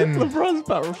 And then LeBron's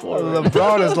power forward.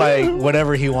 LeBron is like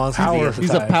whatever he wants to be. At the He's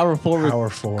a time. power forward. power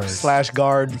forward. slash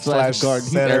guard, slash guard.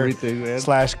 He's center, everything, man.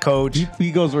 slash coach,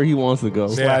 He goes where he wants to go.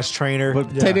 slash trainer.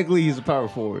 But Yeah. technically, he's a power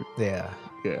forward. yeah.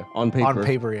 Yeah, on paper. On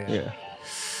paper, yeah. Yeah.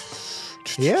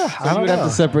 Yeah, So I you don't would know. have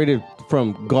to separate it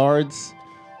from guards,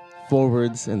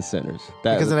 forwards, and centers.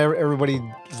 That Because then everybody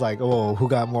is like, oh, who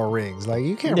got more rings? Like,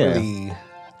 you can't Yeah. really.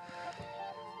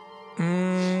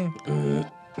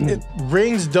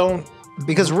 Rings don't.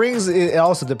 Because rings, it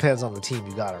also depends on the team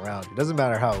you got around you. It doesn't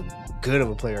matter how good of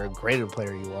a player or great of a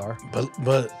player you are.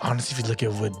 But honestly, if you look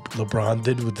at what LeBron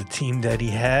did with the team that he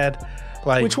had,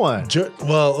 like Which one?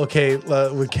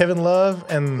 With Kevin Love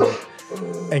and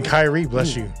Kyrie,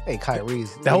 bless you. Hey,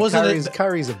 Kyrie's. That wasn't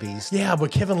Kyrie's a beast. Yeah, but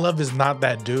Kevin Love is not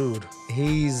that dude.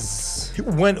 He's.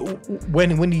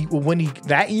 When he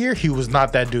that year, he was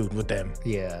not that dude with them.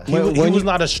 Yeah. He was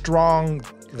not a strong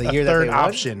The year that third they won?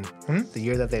 option. The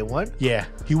year that they won? Yeah,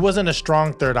 he wasn't a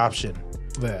strong third option.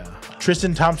 Yeah.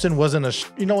 Tristan Thompson wasn't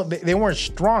they weren't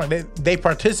strong. They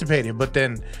participated, but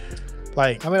then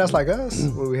like I mean, that's like us.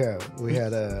 What we have? We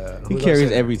had he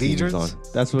carries every team he's on.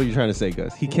 That's what you're trying to say,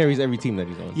 Gus. He carries every team that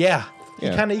he's on. yeah,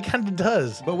 Yeah. he kind of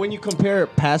does. But when you compare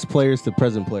past players to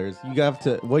present players,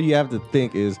 what you have to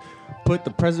think is put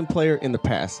the present player in the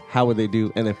past, how would they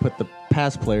do, and then put the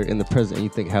past player in the present, and you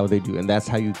think how would they do, and that's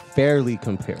how you fairly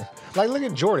compare. Like, look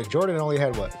at Jordan. Jordan only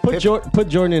had what? Put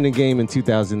Jordan in a game in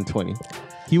 2020,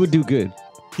 he would do good.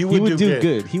 He would do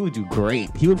good. He would do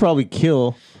great. He would probably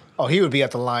kill. Oh, he would be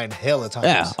at the line hell of times.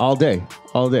 Yeah, all day.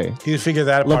 He would figure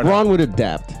that part out. LeBron would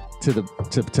adapt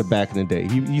to back in the day.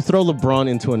 You throw LeBron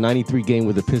into a 93 game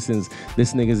with the Pistons,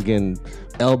 this nigga's getting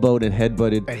elbowed and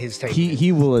headbutted. And he's taking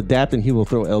he will adapt and he will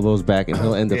throw elbows back and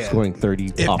he'll end up Yeah. scoring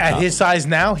 30 off At top. his size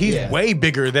now, he's Yeah. way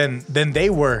bigger than they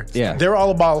were. Yeah. They're all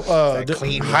about the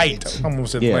clean height. range. I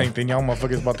almost said Yeah. length, and y'all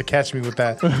motherfuckers about to catch me with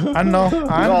that. I know.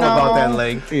 I know. all about that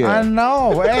length. Yeah. I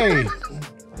know. Hey.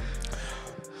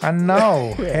 I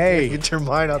know. Hey. Get your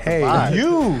mind out the Hey. vibe.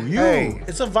 You. Hey.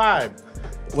 It's a vibe.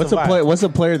 What's a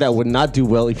player that would not do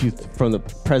well if you from the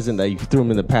present that you threw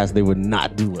him in the past they would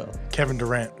not do well? Kevin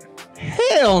Durant.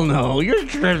 Hell no, you're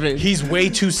tripping. He's way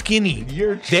too skinny.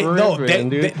 You're They- tripping, no, they-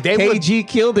 dude. they would- KG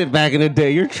killed it back in the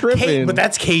day. You're tripping. But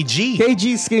that's KG.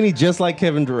 KG skinny just like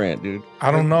Kevin Durant, dude.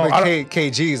 I don't know. But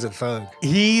KG is a thug.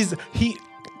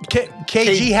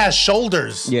 KG has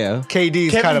shoulders. Yeah.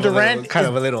 KD's Kevin kind of Durant a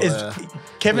little.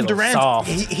 Kevin little Durant. soft.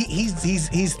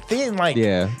 He's thin. Like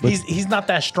Yeah, but- he's not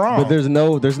that strong. But there's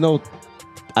no.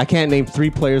 I can't name 3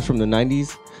 players from the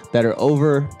 '90s that are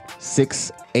over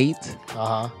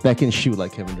 6'8" that can shoot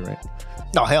like Kevin Durant.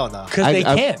 No, hell no. because they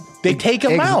can't. They take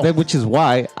him out. Which is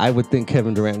why I would think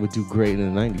Kevin Durant would do great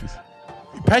in the '90s.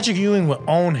 Patrick Ewing would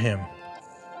own him.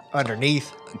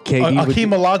 Underneath. KD would, Akeem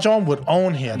Olajuwon would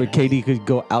own him. but KD could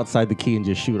go outside the key and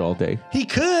just shoot all day. He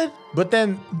could, but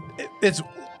then it's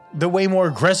the way more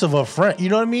aggressive up front. You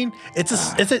know what I mean? It's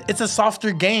a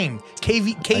softer game.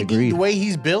 KD, Agreed. the way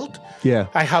he's built, Yeah.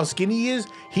 like how skinny he is,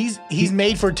 he's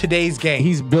made for today's game.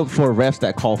 He's built for refs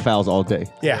that call fouls all day.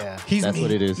 yeah. That's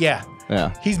what it is. Yeah.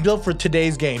 Yeah. He's built for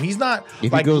today's game. He's not If he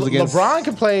like goes against- LeBron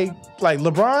can play like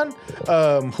LeBron.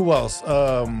 Who else?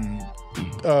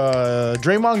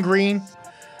 Draymond Green.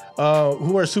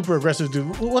 Who are super aggressive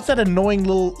dude? What's that annoying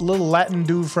little Latin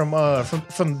dude from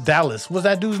Dallas? What's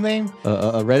that dude's name?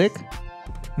 Redick?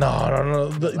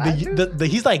 No.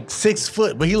 He's like 6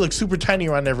 foot, but he looks super tiny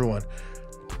around everyone.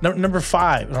 Number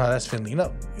 5. No, that's Finley.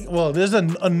 No, well, there's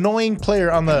an annoying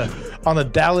player on the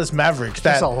Dallas Mavericks.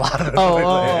 That's a lot of. Oh,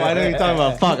 I know what you're talking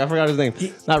about. Fuck, I forgot his name.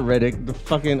 Not Redick. The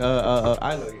fucking I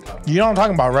know what you're talking about. You know what I'm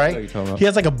talking about, right? I know what you're talking about. He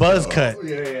has like a buzz cut.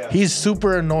 Yeah. He's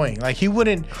super annoying. Like he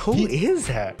wouldn't. Who is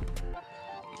that?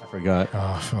 I forgot.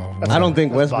 Oh, I don't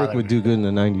think That's Westbrook bothering would do good in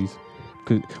the '90s.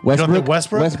 think Westbrook?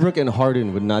 Westbrook and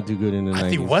Harden would not do good in the '90s. I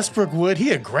think Westbrook would. He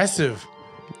aggressive.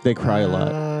 They cry a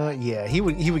lot. Yeah, he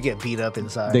would get beat up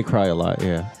inside. They cry a lot.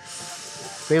 Yeah.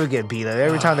 They would get beat up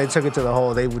every time they took it to the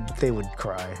hole. They would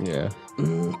cry. Yeah.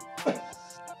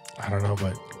 I don't know,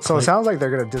 but So it sounds like they're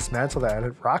gonna dismantle that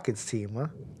Rockets team, huh?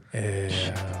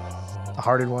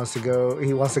 Harden wants to go.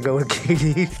 He wants to go with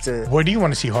KD to where do you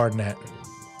want to see Harden at?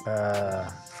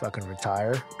 fucking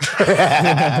retire.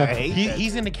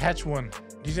 He's gonna catch one.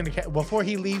 He's gonna catch before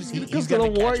he leaves. He's He's gonna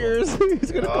gonna catch Warriors.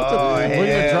 He's gonna Oh, We're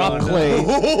gonna drop hell Clay.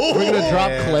 We're gonna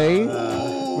drop Hell Clay.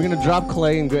 We're gonna drop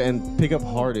Clay and pick up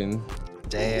Harden.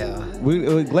 Damn. We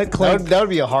let Clay That would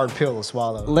be a hard pill to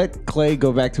swallow. let Clay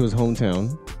go back to his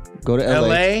hometown. Go to LA.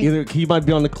 LA? Either he might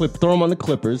be on the throw him on the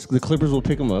Clippers. The Clippers will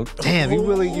pick him up. Damn, you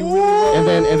really. And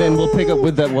then we'll pick up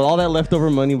with all that leftover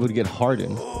money would get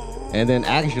Harden. And then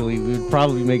actually we'd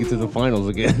probably make it to the finals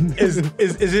again. Is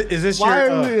this Why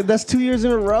your? are we, that's 2 years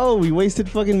in a row. We wasted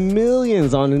fucking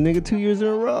millions on a nigga 2 years in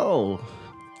a row.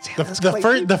 The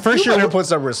first You year. better put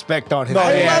some respect on him. Oh,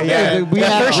 yeah. We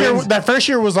have rings. That first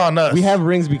year was on us. We have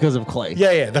rings because of Clay.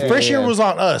 Yeah. The first year yeah. was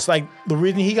on us. Like the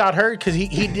reason he got hurt because he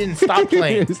didn't stop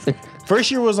playing. First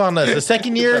year was on us. The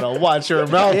second year, Better watch your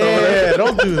mouth over there. yeah,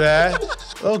 don't do that.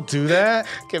 Don't do that.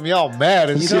 Get me all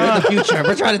mad and shit. the future.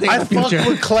 We're trying to think I of the fuck future.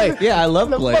 with Clay. Yeah, I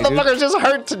love Clay. dude. Motherfucker just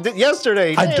hurt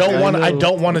yesterday. I don't I want. I know.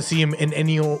 don't want to see him in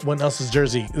anyone else's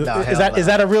jersey. hell Is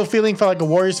that no. a real feeling for like a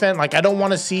Warriors fan? Like I don't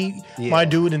want to see my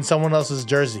dude in someone else's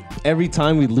jersey. Every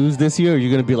time we lose this year,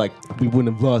 you're gonna be like, we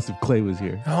wouldn't have lost if Clay was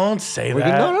here. Don't say We're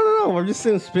that. gonna, no. We're just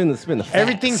saying spin the facts.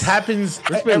 Everything happens.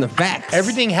 We're spinning the facts.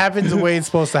 Everything happens the way it's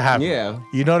supposed to happen. Yeah.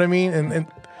 You know what I mean? And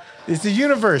it's the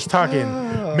universe talking.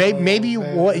 Maybe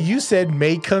what you said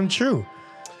may come true.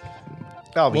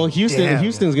 Well,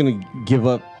 Houston's gonna give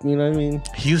up. You know what I mean?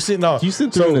 Houston, no.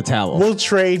 Houston threw in the towel. We'll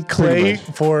trade Clay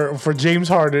Pretty for James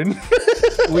Harden.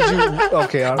 Would you?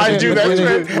 Okay, I do that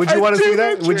trade. Would you want to see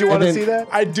that? Would you want to And see then-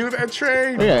 that? I do that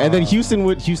trade. Yeah, and then Houston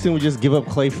would just give up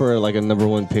Clay for like a number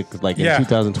 1 pick, like in Yeah.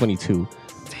 2022.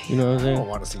 You know what I'm I saying? don't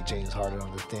want to see James Harden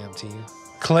on this damn team.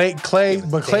 Clay Damn.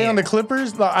 on the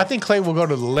Clippers? No, I think Clay will go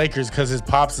to the Lakers because his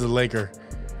pops is a Laker.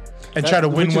 And try to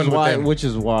win Which one is with why, them. Which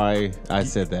is why I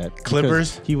said that. Because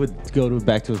Clippers? he would go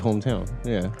back to his hometown.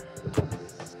 Yeah.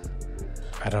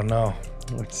 I don't know.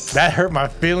 That hurt my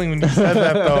feeling when you said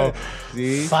that though.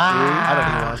 See? I don't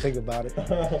even want to think about it.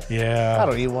 I Yeah.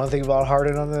 don't even want to think about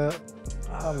Harden on the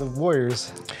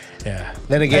Warriors. Yeah.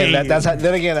 Then again, Hey.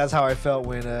 that's how I felt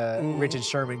when Richard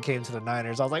Sherman came to the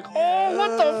Niners. I was like, oh,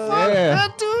 what the fuck, Yeah.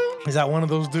 that dude? Is that one of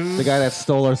those dudes? The guy that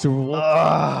stole our Super Bowl.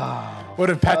 What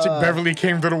if Patrick Beverly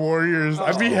came to the Warriors?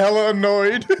 I'd be hella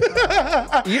annoyed.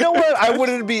 You know what? I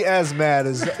wouldn't be as mad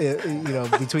as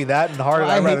between that and Harden.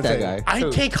 I I'd hate rather that say- guy.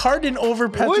 I'd take Harden over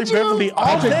Would Patrick you? Beverly all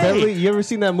Patrick day. Beverly, you ever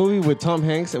seen that movie with Tom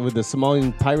Hanks and with the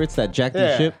Somalian pirates that jacked the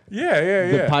Yeah. ship?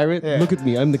 Yeah. The pirate? Yeah. Look at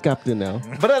me, I'm the captain now.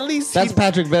 But at least That's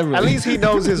Patrick Beverly. At least he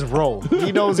knows his role.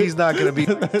 He knows he's not going to be.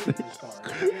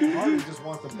 Harden just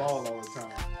wants the ball all the time.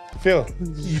 Phil,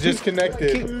 you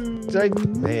disconnected.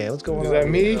 Man, what's going Is on? that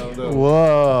me?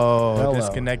 Whoa, Hello.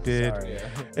 disconnected. Sorry.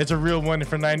 It's a real one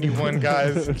for 91,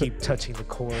 guys. Keep touching the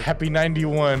cord. Happy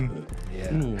 91.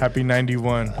 Yeah. Happy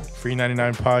 91. Free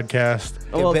 99 podcast.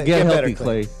 Oh, Get get better, healthy,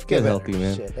 Clay. Get better. healthy,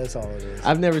 man. Shit, that's all it is.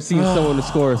 I've never seen someone to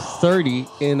score 30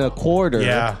 in a quarter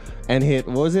Yeah. and hit,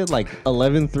 what was it, like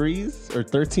 11 threes or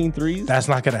 13 threes? That's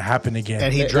not going to happen again.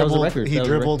 And he That was a dribbled. record. He That was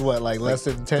a dribbled what, like less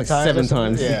than 10 like times? 7 or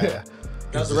something? times. Yeah.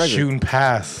 That was a shooting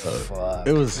pass. Fuck.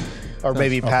 It was. Or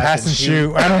maybe Pass and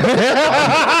shoot.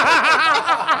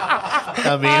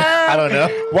 I mean, I don't know.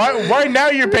 Why now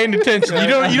you're paying attention? You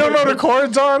don't know the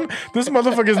chords on? This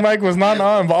motherfucker's mic was not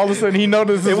on, but all of a sudden he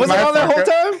noticed It wasn't on the whole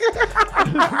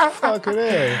time? time? Fucking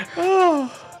A. I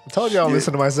told y'all to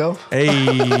listen to myself.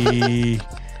 Hey.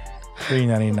 Dip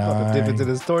into $3.99.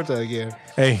 this torta again.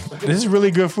 Hey, this is really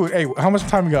good food. Hey, how much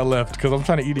time we got left? Because I'm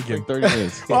trying to eat again. 30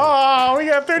 minutes. Oh, we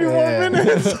got 30 more Yeah.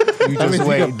 minutes. You That means just you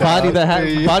wait. can body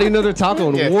dog. body another taco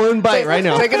in Yeah. one bite right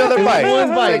now. Take another In bite.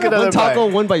 One bite. Take another One taco,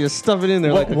 bite. one bite. Just stuff it in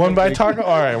there. One bite taco?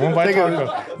 All right, one bite Take a-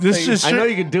 taco. This just I know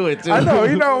shit. you can do it too. I know,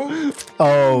 you know.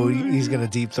 Oh, he's going to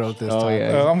deep throat this Oh time.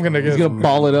 yeah. I'm going to get He's gonna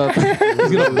ball it up.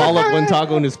 He's gonna ball up one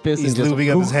taco in his fist He's and just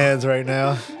lubing up his hands right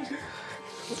now.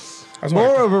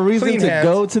 more of a reason Clean to hands.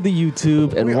 go to the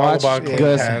YouTube and We all watch about clean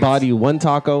Gus hands. body one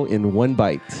taco in one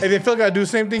bite. Hey, then Phil got to do the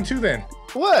same thing too then.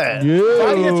 What? Body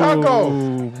a taco.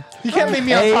 You can't leave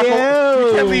me on taco.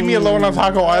 You can't leave me alone on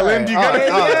Taco Island. You got to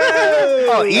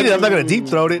Oh, eat it. I'm not going to deep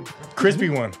throat it. crispy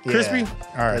one. Crispy?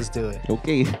 All right. Let's do it.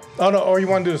 Okay. Oh, no, or you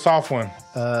want to do the soft one?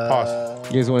 Pause.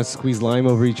 You guys want to squeeze lime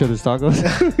over each other's tacos?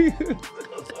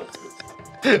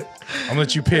 I'm going to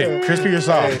let you pick. Crispy or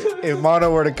soft? If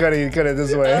Mono were to cut it, he'd cut it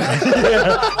this way.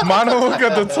 Mono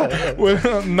got the with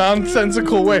a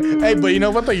nonsensical way. Hey, but you know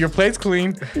what though? Your plate's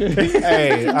clean.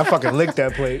 Hey, I fucking licked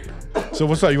that plate. So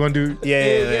what's up? You want to do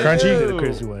Yeah. crunchy? The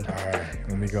crispy one. All right,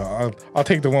 let me go. I'll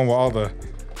take the one with all the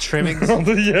Trimmings. all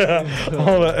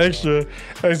the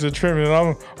extra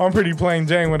trimming. I'm pretty plain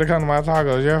Jane when it comes to my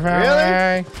tacos. You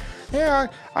feel me? Yeah,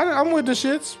 I'm with the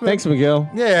shits. but- Thanks, Miguel.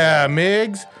 Yeah,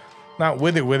 Migs. Not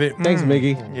with it. Thanks,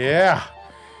 Miggy. Yeah.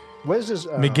 What is this?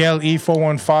 Miguel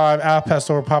E415, Al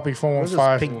Pastor Poppy What is this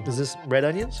 415. pink? Is this red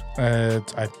onions? I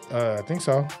think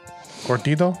so.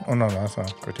 Cortito? Oh no, that's not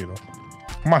Cortito.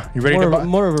 Come on, you ready to buy?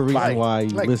 More of a reason Buy. why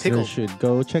Like listeners pickled. should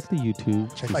go check the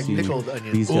YouTube to like see pickled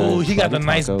onions. these guys. Ooh, he got the body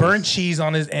nice tacos. burnt cheese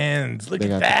on his ends. Look They at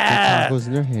got that. the tacos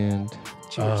in their hand.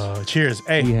 Cheers.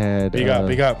 Hey, We had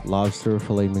big up. lobster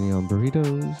filet mignon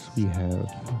burritos. We have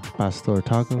pastor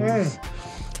tacos,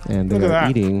 and they Look at are that.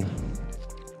 eating.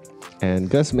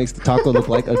 And Gus makes the taco look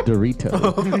like a Dorito.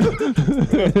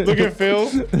 Look at Phil.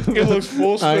 It looks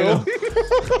full I still. know.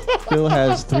 Phil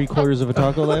has 3/4 of a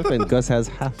taco left, and Gus has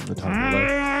half of a taco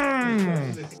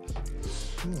left.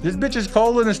 This bitch is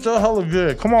cold and it's still hella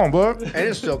good. Come on, bud. And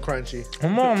it's still crunchy.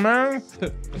 Come on, man.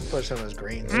 Put some of those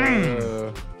greens.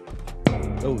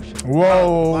 Oh shit!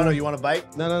 Whoa. Mono, you want a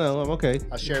bite? No, I'm okay.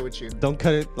 I'll share it with you. Don't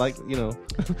cut it like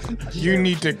You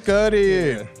need to cut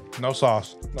it. No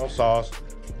sauce. No sauce.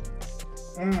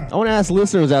 I want to ask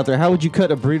listeners out there, how would you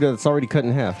cut a burrito that's already cut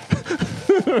in half?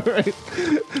 Right?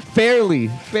 Fairly.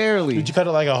 Did you cut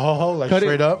it like a ho-ho, like Cut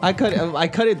straight it, up? I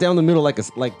cut it down the middle like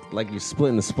you're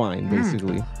splitting the spine,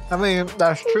 basically. I mean,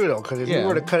 that's true though, because if Yeah. you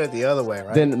were to cut it the other way,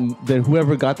 right? Then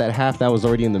whoever got that half that was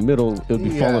already in the middle, it would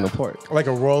be falling apart. Like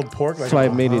a rolled pork? Like So a, I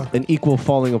made it an equal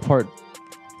falling apart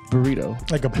burrito.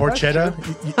 Like a porchetta?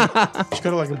 You cut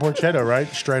it like a porchetta, right?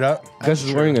 Straight up. Gus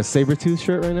is wearing a Sabretooth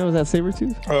shirt right now. Is that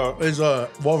Sabretooth? It's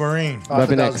Wolverine. I thought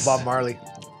Weapon that X. was Bob Marley.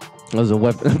 That was a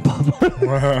weapon.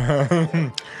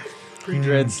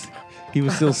 Pre-dreads. He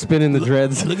was still spinning the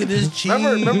dreads. Look at this cheese.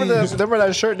 Remember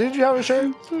that shirt? Did you have a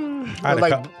shirt? I had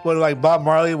a With like Bob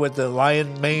Marley with the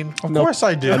lion mane? Of course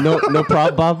I did. No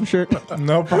prob Bob shirt.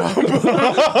 No problem.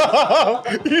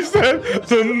 You said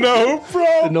the no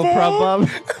problem. No prob Bob.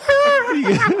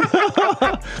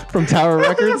 From Tower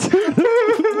Records.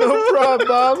 No problem,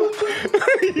 Bob.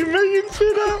 You making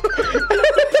shit up.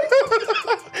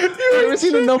 You ever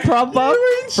seen the No Prob Bob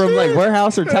from like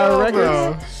Warehouse or Tower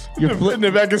Records? You're In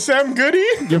the back of Sam Goody.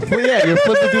 You're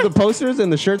flipping through the posters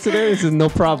and the shirts are there. It says No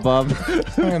Prob Bob.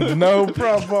 No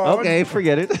problem. Okay,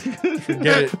 forget it.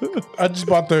 Get it. I just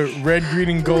bought the red, green,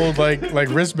 and gold like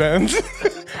wristbands.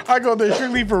 I go there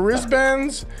strictly for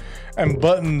wristbands and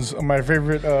buttons of my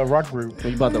favorite rock group.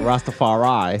 You bought the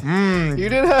Rastafari. You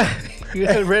did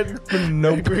have red,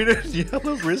 Nope. green, and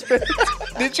yellow wristbands?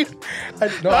 Did you? I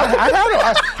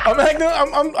had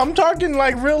them. I'm talking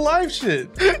like real life shit.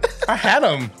 I had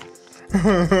them. You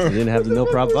didn't have the No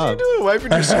Prob Bob. Wipe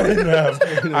your I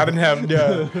didn't have.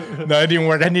 Yeah. No, it didn't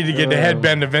work. I needed to get the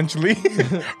headband eventually.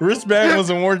 Wristband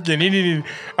wasn't working.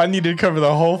 I needed to cover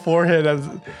the whole forehead at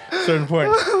a certain point.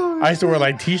 I used to wear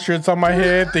like t-shirts on my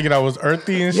head, thinking I was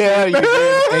earthy and shit. Yeah, you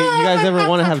did. you guys ever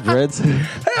want to have dreads?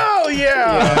 Hell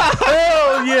yeah!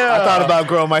 Hell yeah! I thought about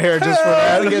growing my hair just for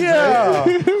that. Hell yeah!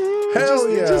 Hell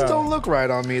It yeah! just don't look right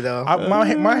on me though.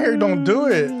 My hair don't do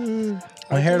it.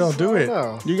 My hair don't do it.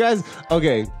 No. You guys,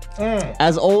 okay?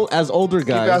 As older Keep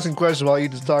guys. asking questions while you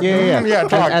just talk. Yeah. Yeah,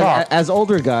 talk. As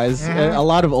older guys, a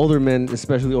lot of older men,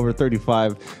 especially over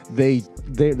 35,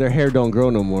 their hair don't grow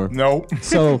no more. No.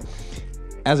 So,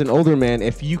 as an older man,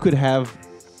 if you could have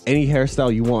any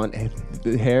hairstyle you want,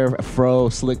 hair, fro,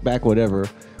 slick back, whatever,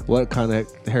 what kind of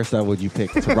hairstyle would you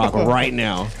pick to rock right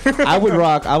now? I would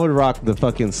rock the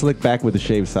fucking slick back with the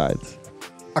shaved sides.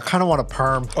 I kind of want a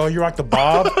perm. Oh, you rock the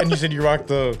bob, and you said you rock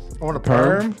the I want a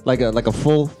perm. Like a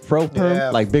full fro perm, Yeah.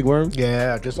 like Big Worm.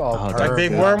 Yeah, just all perm. like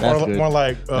Big good. Worm, That's or good. more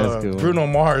like That's good. Bruno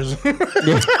Mars.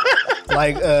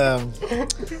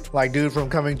 like dude from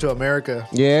Coming to America.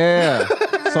 Yeah,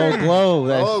 Soul Glow,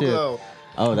 that Oh, shit. glow.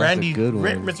 Oh, that's Randy, a good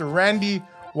one. Mr. Randy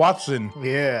Watson.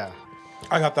 Yeah.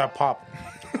 I got that pop.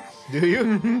 Do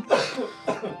you?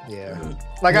 Yeah.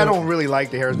 Like I don't really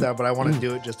like the hairstyle, but I want to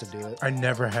do it just to do it. I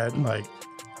never had like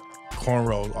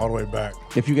cornrows all the way back.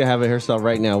 If you could have a hairstyle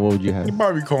right now, what would you have?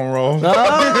 Probably cornrows.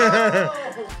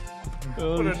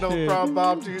 Put a no problem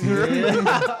bob to you.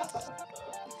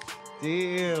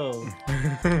 Damn.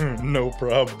 No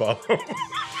problem.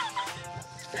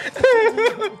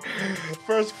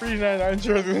 First free night, I'm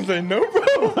sure they're gonna say no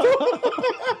problem.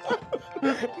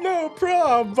 No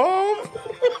problem.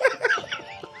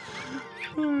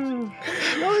 You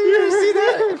ever see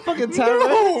that fucking tower?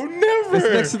 No, never.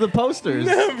 It's next to the posters.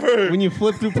 Never. When you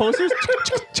flip through posters,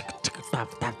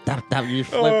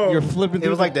 you're flipping It through.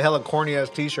 was like the hella corny ass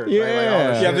t-shirt. Yeah. Right? Like all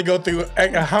that You have to shit. go through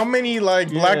how many like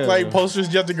black Yeah. light posters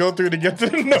do you have to go through to get to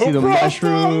the no see the problem?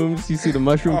 mushrooms. You see the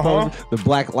mushroom poster, the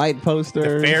black light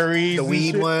posters, Fairies, The and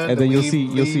weed shit. one. and the then you'll weed see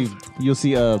leaf.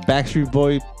 Backstreet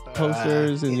Boy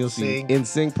posters, and you'll see NSYNC.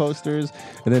 NSYNC posters,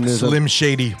 and then there's Slim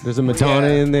Shady. there's a Madonna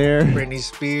Yeah. in there. Britney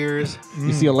Spears.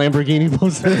 You see a Lamborghini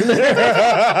poster in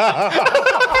there,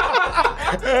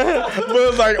 But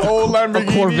it's like old a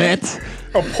Lamborghini. Corvette,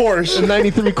 A a Porsche.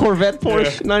 '93 Corvette,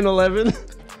 Porsche 911,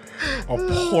 A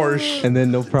Porsche. and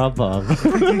then no problem.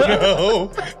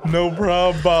 No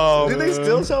problem. Do they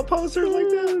still sell posters like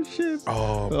that? Shit.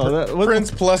 Oh, PrincePlus.com. What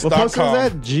poster was PrincePlus.com.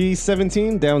 that?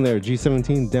 G17 down there.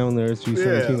 G17 down there. It's G17.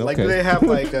 Yeah. Okay. Like do they have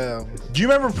like Do you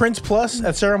remember Prince Plus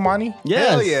at Ceremony? Yes.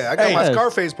 hell yeah. I got Hey, my yes.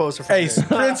 Scarface poster from Hey, there.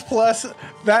 Prince Plus,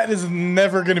 that is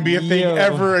never going to be a thing Yo.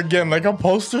 ever again. Like a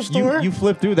poster store? You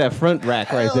flip through that front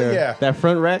rack right Hell there. yeah. That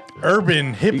front rack.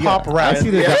 Urban hip hop Yeah. rap.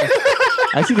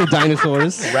 I see the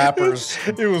dinosaurs. Rappers.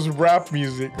 It was rap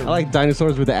music. I like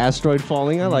dinosaurs with the asteroid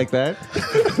falling. I like that.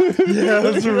 Yeah,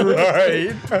 that's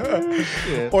right.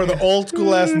 Or the old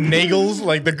school ass Nagels,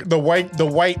 like the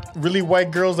white, really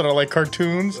white girls that are like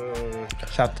cartoons.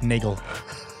 Shout out to Nagel.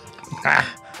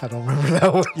 I don't remember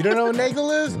that one. You don't know what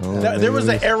Nagel is? No, There was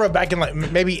Nagel an era back in like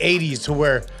maybe 80s to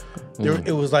where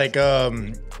it was like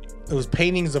it was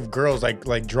paintings of girls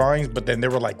like drawings, but then they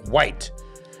were like white.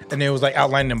 And it was like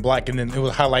outlined in black, and then it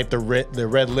would highlight the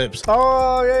red lips.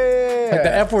 Oh yeah. Like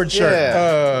the F word shirt.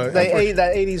 Yeah. F-word-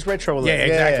 that 80s retro look. Yeah,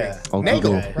 exactly. I'll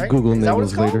Nagel, Google, right? Google Is that what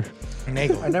it's Nagels called? later.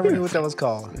 Nagel. I never knew what that was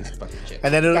called.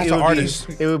 And then That's it an would artist.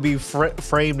 be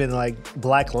framed in like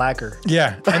black lacquer.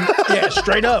 Yeah, and yeah,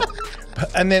 straight up.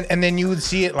 And then you would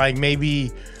see it like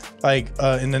maybe like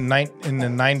in the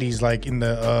 90s, like in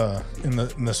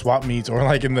the swap meets or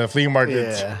like in the flea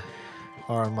markets. Yeah.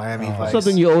 Or Miami Vice.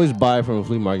 Something you always buy from a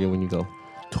flea market when you go.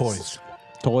 Toys,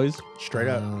 Toys. straight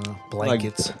up.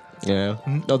 blankets. Yeah.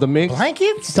 Oh, the mink.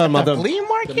 Blankets? Talking about the the flea the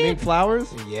market? mink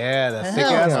flowers. Yeah, the thick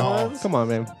Hell ass no. ones. Come on,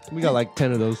 man. We got like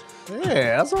 10 of those.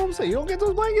 Yeah, that's what I'm saying. You don't get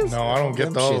those blankets? No, I don't get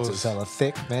Them shits those. is hella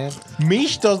thick, man.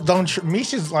 Mish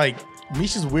Mish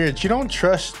is weird. She don't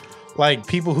trust like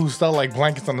people who sell like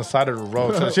blankets on the side of the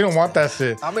road. So she don't want that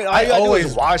shit. I mean, all you gotta do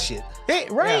is wash it. Hey,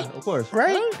 right, Yeah, of course.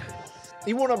 right.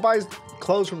 Even when I buy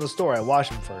clothes from the store, I wash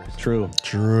them first. True. I don't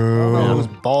True. know whose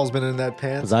balls been in that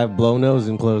pants. Because I have blow nose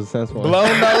and clothes. That's why. Blow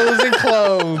nose and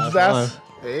clothes. That's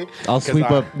Hey, I'll sweep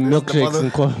I- up milkshakes mother-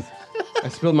 and clothes. I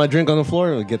spilled my drink on the floor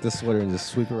and I'll get this sweater and just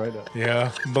sweep it right up.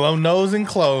 yeah. Blow nose and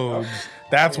clothes.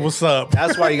 That's what's up.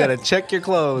 that's why you gotta check your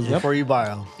clothes before you buy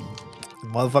them.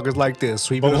 Motherfuckers like this,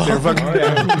 sweeping up their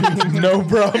fucking. No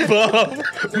problem.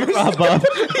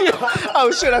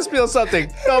 Oh shit! I spilled something.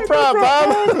 No problem,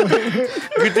 Bob.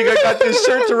 Good thing I got this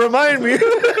shirt to remind me.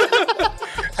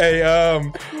 Hey,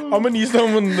 I'm gonna need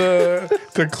someone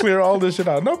to clear all this shit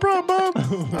out. No problem,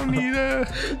 Bob. I need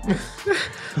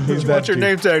What's your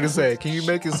name tag to say? Can you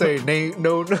make it say name?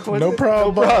 No, no, what's No it?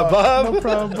 problem, No problem, Bob. No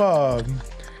problem, Bob.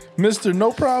 Mr.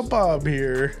 No problem, Bob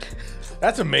here.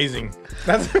 That's amazing.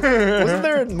 That's Wasn't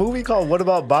there a movie called What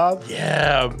About Bob?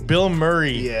 Yeah, Bill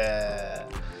Murray. Yeah.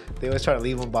 They always try to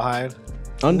leave him behind.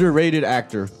 Underrated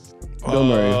actor. Bill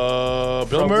Murray.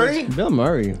 Bill From Murray? Bill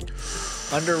Murray.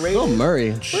 Underrated. Bill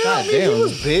Murray. Well, God I mean, damn. he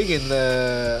was big in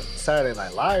the Saturday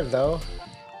Night Live, though.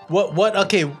 What?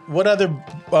 Okay, what other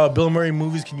Bill Murray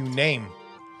movies can you name?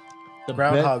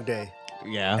 Groundhog Day.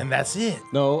 Yeah. And that's it.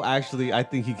 No, actually, I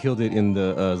think he killed it in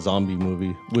the zombie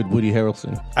movie with Woody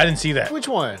Harrelson. I didn't see that. Which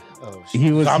one? Oh, shit.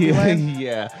 He was Zombieland?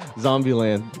 yeah,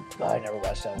 Zombieland. I never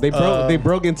watched that one. They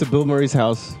broke into Bill Murray's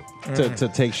house to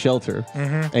take shelter,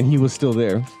 and he was still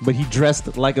there. But he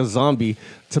dressed like a zombie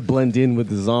to blend in with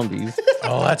the zombies,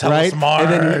 Oh, that's how right? smart.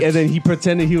 And then he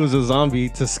pretended he was a zombie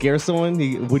to scare someone.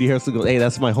 Woody Harrelson goes, "Hey,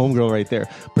 that's my homegirl right there.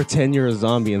 Pretend you're a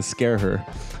zombie and scare her."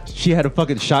 She had a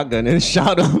fucking shotgun and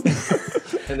shot him.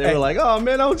 And they were like, "Oh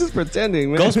man, I was just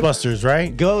pretending, man." Ghostbusters,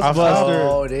 right? Ghostbusters. Off top.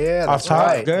 Oh, yeah, Off that's top.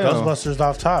 right. Girl. Ghostbusters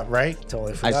off top, right?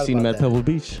 Totally forgot I've seen him about at that. Pebble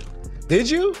Beach. Did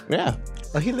you? Yeah.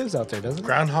 Oh, he lives out there, doesn't he?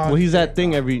 Groundhog. Well, he's that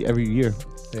thing every year.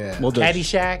 Yeah. Well, the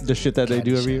Caddyshack. the shit that they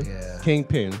do every year. Caddyshack, yeah.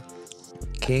 Kingpin.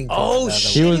 King. Oh Another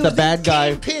shit! He was the bad in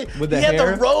guy Kingpin. with the he had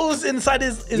hair. the rose inside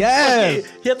his Yes.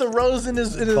 fucking- he had the rose in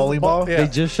his Bowling ball? Yeah. They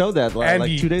just showed that like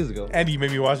Andy, 2 days ago. Andy made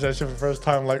me watch that shit for the first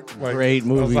time. Like Great I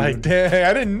was movie. like, dang,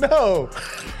 I didn't know.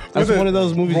 That's Was it one of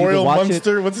those movies you Royal can watch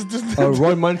Munster. it. What's his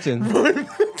Roy Munson.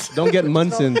 Don't get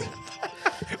Munson.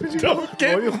 Don't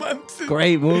get Munson.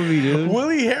 Great movie, dude.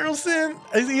 Willie Harrelson,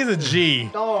 he's a G.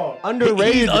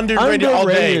 Underrated. He's underrated all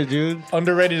day. dude.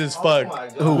 Underrated as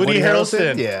fuck. Who, Woody Woody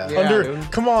Harrelson. Harrelson? Yeah. Yeah,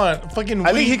 dude. Come on, fucking. Woody,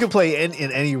 I think he could play in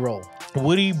any role.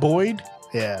 Woody Boyd.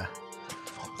 Yeah.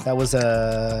 That was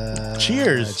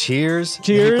Cheers. Cheers.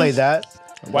 Cheers. He played that.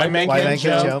 White Man White Can't Man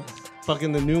Can't Jump. Jump.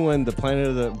 Fucking the new one, the Planet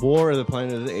of the War or the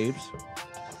Planet of the Apes.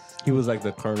 He was like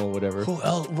the colonel, whatever. Who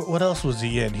else? What else was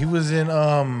he in? He was in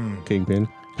Kingpin.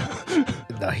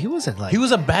 No, he wasn't like. He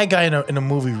was a bad guy in a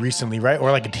movie recently, right? Or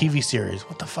like a TV series.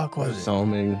 What the fuck was it? So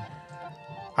many.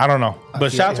 I don't know.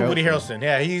 But shout out to Woody Woody Harrelson.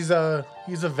 Yeah, he's a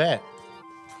vet.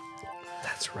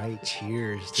 That's right.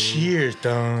 Cheers. Dude. Cheers.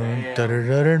 Dun, dun, dun,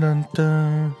 dun, dun,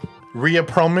 dun. Rhea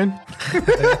Perlman.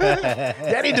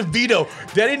 Danny DeVito.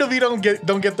 Danny DeVito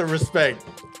don't get the respect.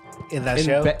 In that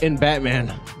show. In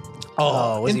Batman.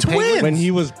 Oh, was in he Twins. Penguin? When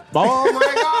he was. Oh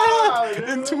my god!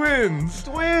 in Twins.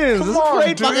 Twins. Come This is a on,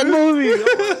 great dude. fucking movie.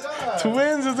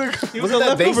 Twins is a. Wasn't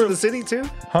that based in the city too?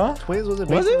 Huh? Twins was it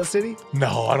Was based in it? the city?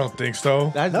 No, I don't think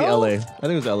so. That's No? the LA. I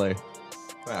think it was LA.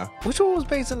 Yeah. Which one was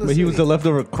based in the But city? he was the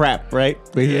leftover crap, right?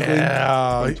 Basically.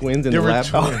 Yeah. Like twins in They the were lab.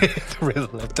 twins. the real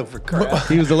leftover crap.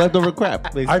 He was the leftover crap.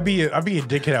 basically. I'd be a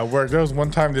dickhead at work. There was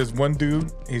one time there's one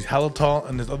dude, he's hella tall,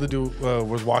 and this other dude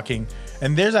was walking,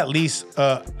 and there's at least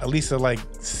a like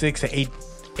 6 to 8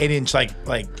 inch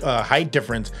height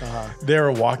difference. They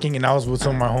were walking, and I was with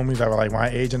some of my homies that were like my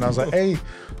age, and I was like, hey,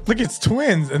 look, it's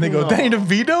twins. And they go, Danny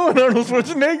DeVito and Arnold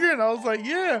Schwarzenegger, and I was like,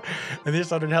 yeah. And they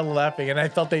started hella laughing, and I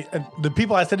felt the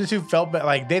people I said it to felt bad.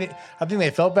 Like I think they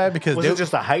felt bad because Was they it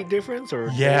just a height difference, or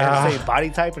Yeah. they had the same body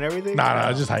type and everything?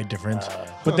 Nah, just height difference.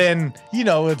 But then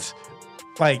it's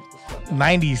like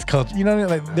 90s culture. You know,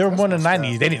 like they were born in the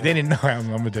 90s. They didn't know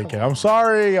I'm a dickhead. I'm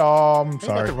sorry. I'm Ain't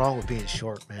sorry. nothing wrong with being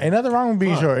short, man. Ain't nothing wrong with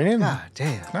being short. God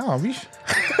damn. No,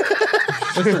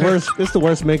 It's the worst. It's the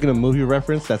worst making a movie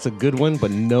reference. That's a good one,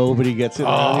 but nobody gets it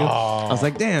around you. I was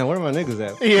like, damn, where are my niggas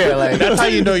at? Yeah, like that's how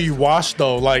you know you washed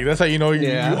though. Like that's how you know you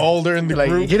Yeah. older in the like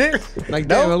you group. get it? Like,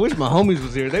 damn, I wish my homies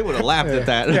was here. They would have laughed at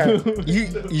that.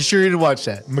 Yeah. You sure didn't watch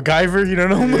that? MacGyver, you don't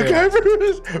know who MacGyver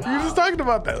is? We were just talking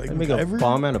about that. Like They make a MacGyver?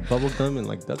 bomb out of bubble gum and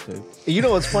like duct tape. You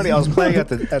know what's funny? I was playing at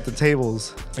the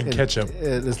tables And ketchup.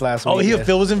 this last Oh, weekend.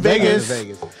 Phil was in Vegas.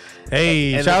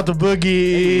 Hey, And shout out to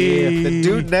Boogie. The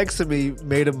dude next to me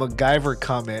made a MacGyver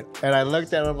comment, and I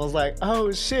looked at him. I was like,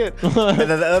 "Oh shit!" And then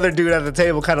the other dude at the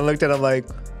table kind of looked at him like,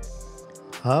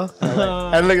 "Huh?" And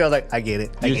I looked. I was like, "I get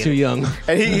it. I You're get too it." young.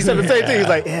 And he said the same thing. He's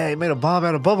like, "Yeah, he made a bomb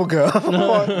out of bubble gum." I'm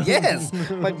like, yes,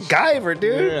 MacGyver,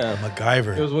 dude. Yeah.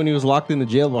 MacGyver. It was when he was locked in the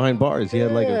jail behind bars. He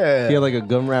had like Yeah. a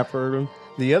gum wrapper in him.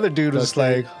 The other dude was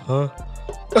Okay. like, "Huh?"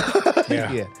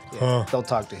 Yeah. yeah. Huh. Don't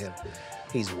talk to him.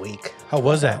 He's weak. How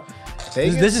was that?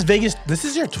 Vegas? This is Vegas. This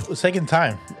is your second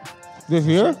time This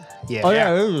year? Yeah. Oh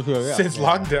yeah, it was this year. Yeah. since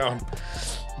lockdown.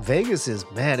 Vegas is,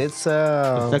 man. It's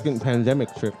Second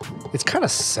pandemic trip. it's kind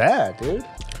of sad, dude.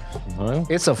 Huh?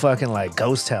 It's a fucking like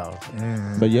ghost town.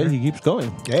 But yeah, he keeps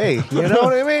going. Hey, you know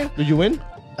what I mean? Did you win?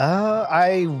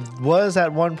 I was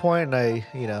at one point, and I,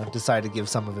 decided to give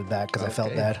some of it back because I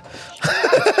felt bad.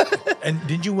 And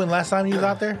did you win last time you was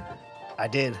out there? I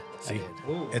did. See,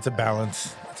 it's a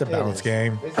balance. It's a balance is.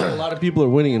 game. They say a lot of people are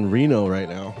winning in Reno right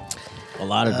now. A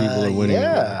lot of people are winning.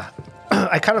 Yeah.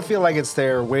 I kind of feel like it's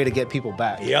their way to get people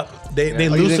back. Yep. They you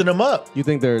loosen think- them up. You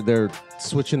think they're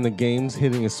switching the games,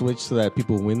 hitting a switch so that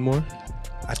people win more?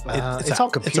 It's all It's a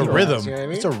computerized, rhythm. you know what I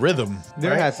mean? It's a rhythm.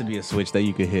 There right? has to be a switch that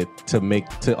you could hit to make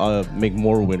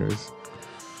more winners.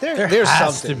 There's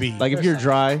has something. to be. Like if you're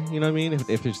dry, you know what I mean?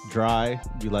 If it's dry,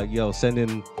 be like, yo, send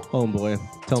in homeboy.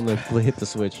 Tell him to hit the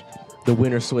switch. The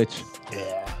winner switch.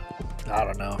 Yeah. I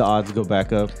don't know. The odds go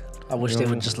back up. I wish they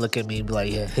would just look at me and be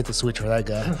like, yeah, hit the switch for that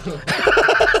guy.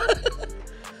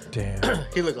 Damn.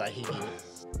 He looked like he knew.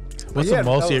 What's yeah, the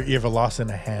most no. you ever lost in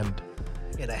a hand?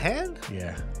 In a hand?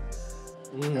 Yeah.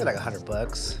 Maybe like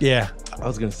 $100. Yeah. I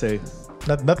was gonna say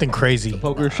Nothing crazy.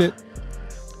 poker shit.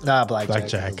 Nah, blackjack.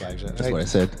 Blackjack. Blackjack. That's what I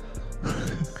said.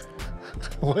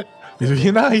 What?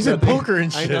 You know, he said poker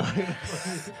and I shit. know.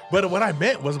 But what I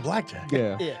meant was blackjack.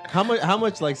 Yeah. Yeah. How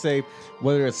much, like, say,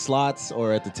 whether it's slots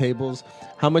or at the tables,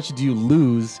 how much do you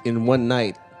lose in one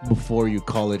night before you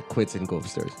call it quits and go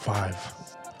upstairs? 5.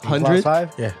 100? Lost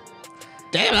 5? Yeah.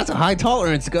 Damn, that's a high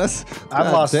tolerance, Gus. I've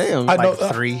God lost damn. I know,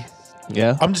 like 3.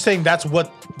 Yeah. I'm just saying that's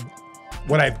what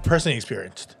I personally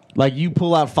experienced. Like you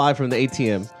pull out 5 from the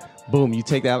ATM, boom, you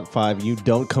take out 5, you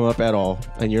don't come up at all,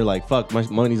 and you're like, fuck, my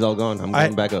money's all gone. I'm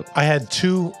going back up. I had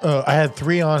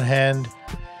 3 on hand,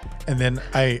 and then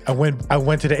I went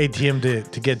to the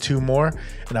ATM to get 2 more,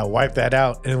 and I wiped that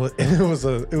out, and it was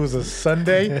a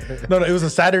Sunday. No, it was a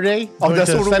Saturday. Oh, going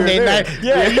that's to when we were Sunday there. night.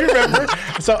 Yeah, you remember?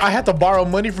 So I had to borrow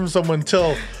money from someone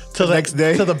till the next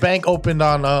day? till the bank opened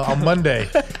on Monday.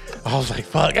 I was like,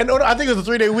 fuck. And I think it was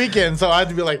a 3-day weekend, so I had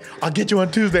to be like, I'll get you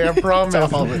on Tuesday, I promise.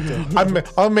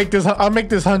 I'll make this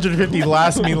 150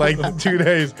 last me like 2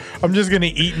 days. I'm just gonna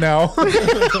eat now.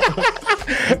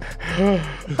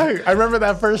 I remember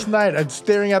that first night, I'm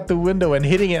staring out the window and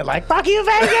hitting it like, fuck you,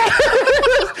 Vegas!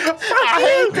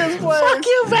 Fuck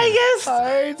you, Vegas!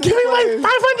 Give me my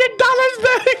 $500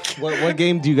 back! What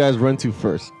game do you guys run to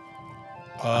first?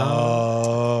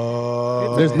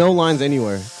 There's no lines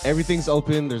anywhere. Everything's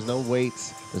open. There's no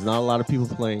waits. There's not a lot of people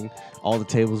playing. All the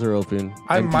tables are open.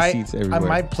 Empty seats everywhere. I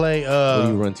might play. What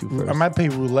do you run to first? I might play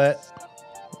roulette.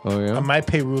 Oh yeah. I might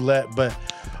play roulette, but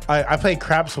I play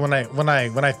craps when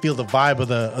I feel the vibe of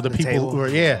the people table? who are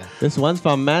This one's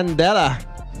from Mandela.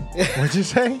 What'd you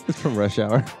say? It's from Rush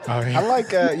Hour. I like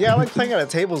playing at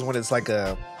tables when it's like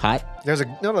a Hot. there's a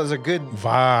good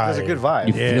Vibe. There's a good vibe.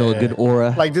 You feel a good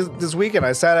aura. Like this weekend,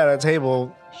 I sat at a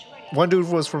table. One dude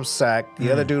was from Sac.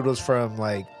 The other dude was from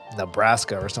like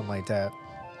Nebraska or something like that.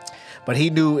 But he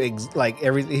knew like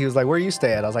everything. He was like, "Where you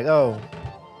stay at?" I was like, "Oh,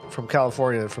 from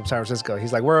California, from San Francisco."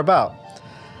 He's like, "Where about?"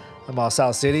 I'm all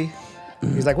South City.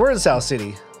 He's like, "We're in South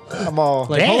City." I'm all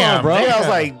Like, hold on, bro. Yeah, I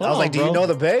was Hold on, like, "Do you bro. know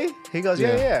the Bay?" He goes,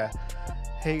 "Yeah, Yeah.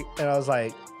 yeah." And I was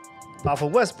like, "Off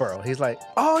of Westboro." He's like,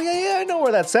 "Oh yeah, I know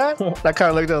where that's at." I kind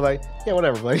of looked at him like, "Yeah,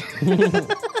 whatever, buddy."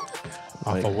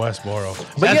 Off of Westboro.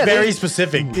 But That's yeah, very they-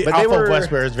 specific. but Off they of were-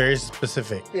 Westboro is very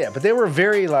specific. Yeah, but they were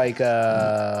very like,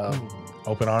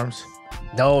 Open arms.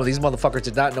 no, these motherfuckers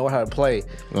did not know how to play.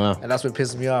 Wow. And that's what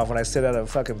pisses me off when I sit at a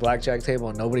fucking blackjack table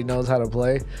and nobody knows how to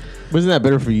play. Wasn't that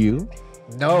better for you?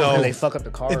 No, No. because they fuck up the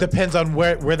cards. It depends on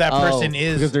where that person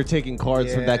because is, they're taking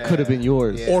cards that could have been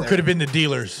yours. Yeah. or could have been the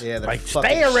dealers. Yeah, they're like fucking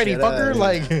stay already, shit fucker. up.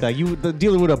 Like Like the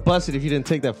dealer would have busted if you didn't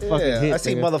take that fucking Yeah, hit. I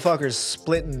see nigga. motherfuckers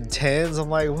splitting tens. I'm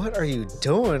like, what are you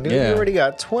doing, dude? Yeah. You already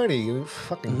got 20. You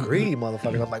fucking greedy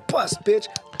motherfucker. I'm like, bust, bitch,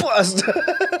 bust.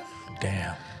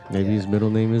 damn. Maybe his middle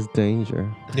name is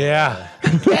Danger. Yeah.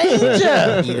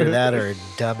 Either that or a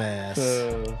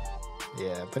dumbass.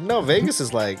 Yeah, but no, Vegas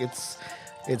is like it's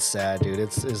sad, dude.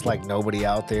 It's like nobody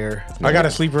out there. I got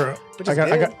a sleeper. Which I is got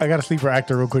good. I got a sleeper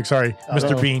actor real quick. Sorry,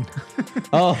 Mr. no. Bean.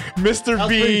 Oh, Mr. that was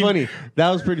pretty Bean. funny. That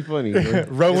was pretty funny.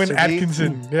 Rowan Mr. Bean?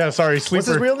 Atkinson. Yeah, sorry, sleeper. What's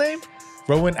his real name?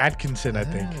 Rowan Atkinson, I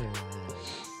think.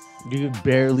 You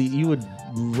would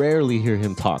rarely hear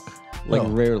him talk. Like No.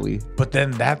 rarely. But then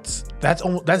that's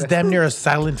damn near a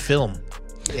silent film.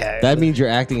 Yeah, That means your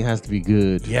acting has to be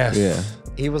good. Yes. Yeah.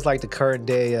 he was like the current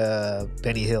day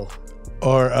Benny Hill.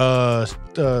 Or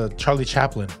Charlie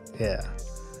Chaplin. Yeah.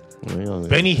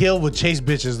 Benny Hill would chase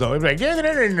bitches though. He'd be like, I think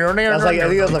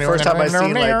that was the first time I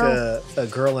seen like a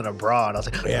girl in a bra. And I was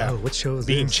like, Yeah. oh, what show is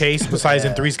being this? chased. Besides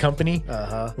in Yeah. Three's Company,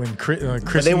 Uh-huh. when Chris,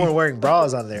 But they weren't wearing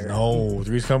bras on there. no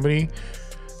Three's Company.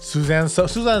 Suzanne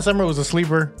Summer was a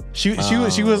sleeper. She was an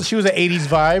 '80s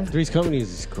vibe, Three's Company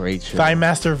is a great show. Thigh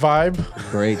Master vibe.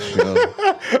 Great show.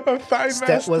 Thigh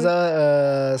Step was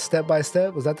Step by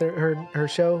Step. Was that her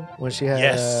show when she had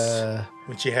Yes.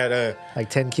 When she had a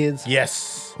like 10 kids?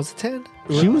 yes, Was it 10?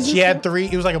 she had 3.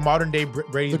 It was like a modern day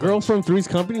Brady. The girl from Three's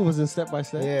Company was in Step by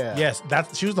Step. Yeah. Yes,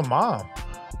 she was the mom.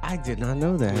 I did not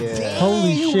know that. Yeah.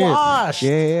 Holy You shit. washed.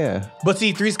 Yeah. But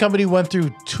see, Three's Company went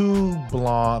through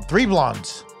three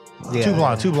blondes. Yeah.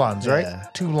 Two blondes, right? Yeah.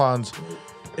 Two blondes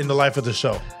in the life of the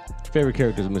show. Favorite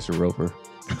character is Mr. Roper.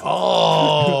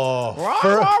 Oh,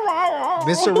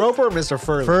 Mr. Roper or Mr.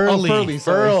 Furley? Furley. Furley,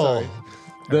 sorry.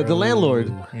 The landlord.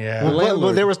 Yeah. The Well,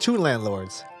 landlord. there was two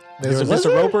landlords. There's was Mr.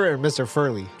 there? Roper and Mr.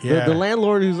 Furley. Yeah. The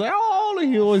landlord who's like, oh,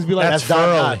 he always be like, That's Don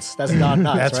Furley. Knotts. That's Don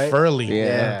Knotts, That's right? Furley.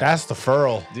 Yeah. That's the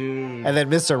furl. dude. And then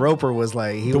Mr. Roper was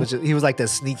like he was like the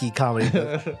sneaky comedy.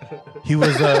 He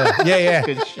was yeah.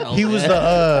 Good show, He was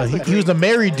man. he was the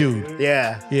married dude.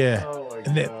 yeah. Yeah.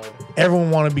 And then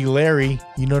everyone want to be Larry.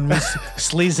 You know what I mean?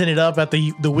 Sleazing it up at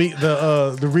the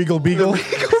Regal Beagle.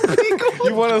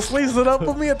 You want to sleaze it up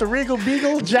with me at the Regal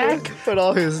Beagle, Jack? With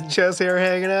all his chest hair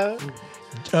hanging out.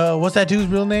 What's that dude's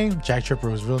real name? Jack Tripper.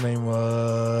 His real name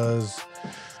was.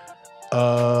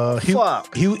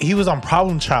 Fuck. He was on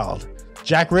Problem Child.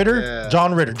 Jack Ritter. Yeah.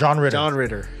 John Ritter. John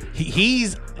Ritter.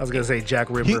 He's. I was gonna say Jack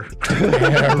He, Ripper.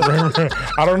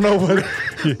 I don't don't know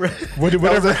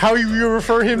whatever how you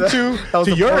refer him to a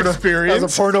your porno- experience. That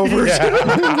was a porno version.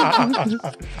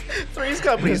 Yeah. Three's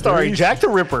Company starring Jack the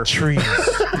Ripper. Trees.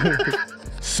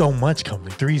 So much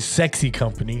company. Three's sexy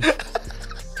company.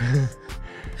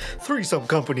 Threesome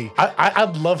Company. I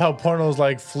love how pornos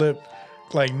like flip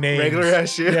like names. Regular ass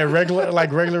shit. Yeah,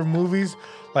 regular movies.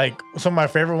 Like some of my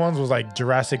favorite ones was like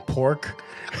Jurassic Pork.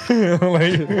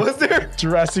 Like Was there?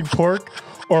 Jurassic Pork.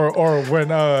 Or when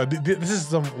this is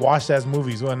some washed ass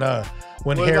movies when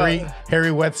What Harry about-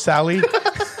 Harry wets Sally.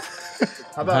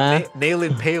 How about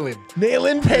Nailin Palin?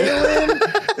 Nailing Palin.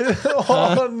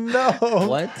 Oh no.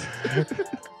 What?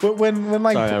 But when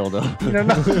like Sorry, I don't know. you don't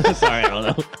know. Sorry, I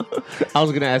don't know. I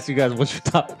was gonna ask you guys what's your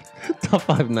top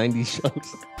 5 90s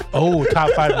shows. Oh, top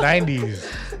 5 90s.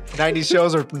 90s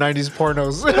shows or 90s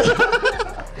pornos?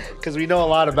 Because we know a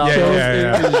lot about Yeah,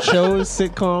 those. yeah. Shows,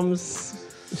 sitcoms,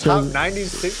 Top shows 90s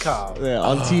sitcom. yeah,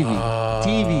 on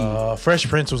TV. Fresh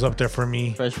Prince was up there for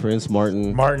me. Fresh Prince,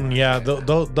 Martin. Martin, yeah,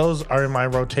 those are in my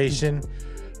rotation.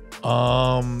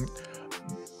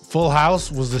 Full House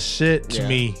was the shit to Yeah.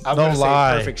 me. I'm No gonna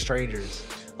lie. say Perfect Strangers.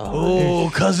 Oh,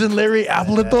 cousin Larry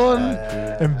Appleton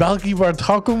and Balky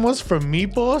Bartolomé from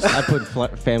Meepos. I put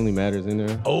Family Matters in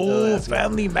there. Oh,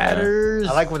 Family Matters.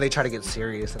 I like when they try to get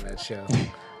serious in that show. You know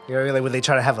what I mean? Like when they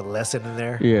try to have a lesson in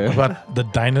there. Yeah. About the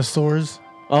dinosaurs.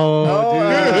 Oh,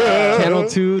 dude. Channel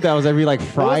 2. That was every like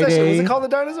What was that show? Was Friday. it called The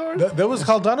Dinosaurs? That was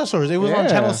called Dinosaurs. It was on Yeah.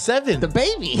 Channel 7. The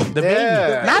baby. The Yeah.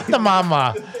 baby. Not the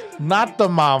mama. Not the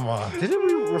mama. Didn't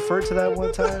we refer to that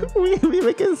one time? we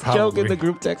make this joke Probably. in the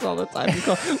group text all the time.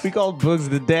 We call Boogs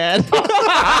the dad.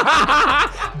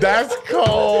 That's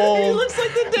cold. He looks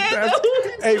like the dad. That's-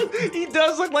 though. He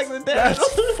does look like the dad.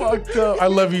 That's fucked up. I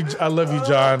love you,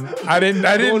 John. I didn't.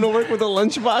 Going to work with a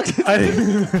lunchbox. I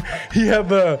didn't. He had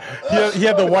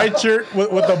the white shirt with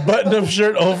the button-up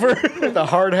shirt over. The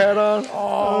hard hat on.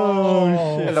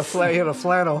 Oh, And he had a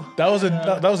flannel. that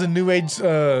was a new age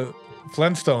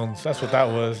Flintstones. That's what that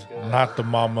was. Not the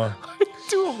mama.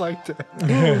 Do him like that.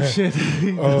 Oh shit.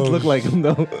 He does look like him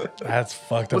though. That's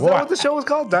fucked up. Was that what the show was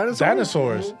called? Dinosaurs?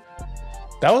 Dinosaurs.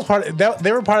 That was part.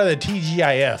 They were part of the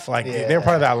TGIF. Like they were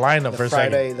part of that lineup for a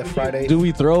second. The Friday. Do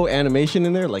we throw animation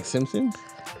in there like Simpsons?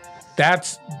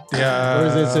 That's Or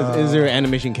is there an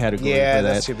animation category Yeah, for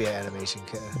that that? should be an animation.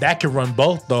 that could run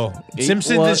both though.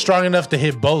 Simpsons well- is strong enough to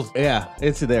hit both. Yeah,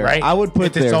 it's there. Right? I would put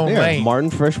It's its there. own Yeah. lane. Martin,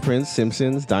 Fresh Prince,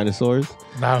 Simpsons, Dinosaurs.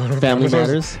 Nah, Family Dinosaurs-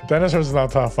 Matters. Dinosaurs is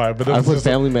not top 5, but I that's put just a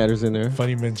Family Matters in there.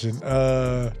 funny mention.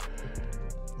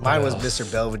 Mine was Mr.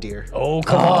 Belvedere. Oh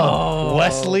come on,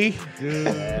 Wesley.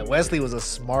 Yeah, Wesley was a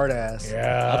smart ass.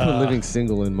 Yeah. I put Living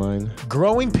Single in mine.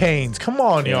 Growing Pains. Come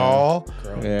on, y'all.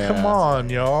 Yeah. Come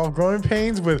on, y'all. Growing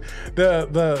Pains with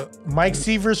the Mike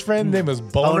Seaver's friend name was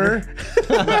Boner. His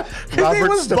name Robert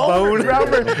was Stabone.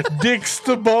 Robert Dick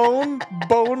Stabone.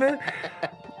 Boner.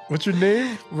 What's your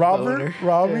name? Robert? Boner.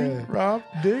 Robbie? Yeah. Rob?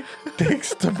 Dick? Dick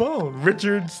Stabone.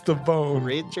 Richard Stabone.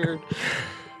 Richard.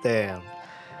 Damn.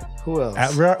 Who else?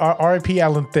 R.I.P.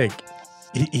 Alan Thicke.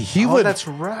 He would. that's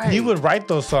right. He would write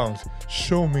those songs.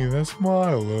 Show me that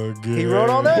smile again. He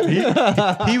wrote all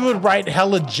that? He would write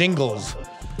hella jingles.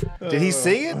 Did he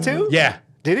sing it too? Yeah.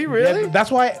 Did he really? Yeah,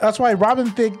 that's why Robin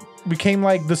Thicke became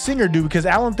like the singer dude, because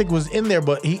Alan Thicke was in there,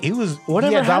 but he was Whatever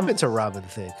he had happened to Robin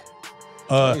Thicke?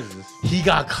 he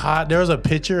got caught. There was a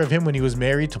picture of him when he was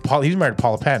married to Paul. He was married to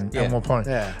Paula Patton at one point.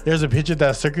 Yeah. There's a picture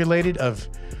that circulated of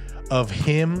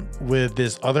him with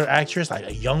this other actress, like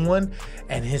a young one,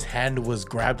 and his hand was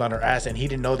grabbed on her ass, and he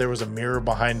didn't know there was a mirror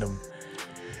behind him.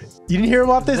 You didn't hear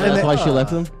about this? And That's then- why she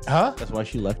left him. Huh? That's why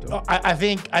she left him. I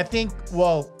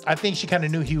think she kind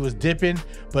of knew he was dipping,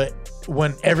 but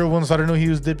when everyone started to know he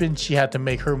was dipping, she had to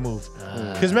make her move.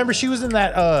 Because remember, she was in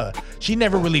that. She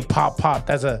never really popped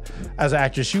as an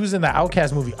actress. She was in the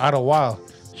Outcast movie, Out of Wild.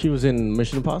 She was in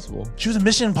Mission Impossible. She was in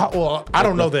Mission Impossible. Well, I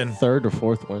don't know then. Third or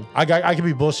fourth one. I could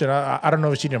be bullshit. I don't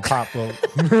know if she didn't pop. Though.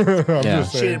 I'm Yeah.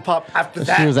 just She saying. didn't pop after She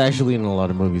that. was actually in a lot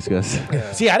of movies, guys.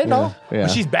 See, I didn't know. Yeah.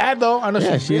 But she's bad though. I know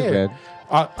Yeah, she's she is bad.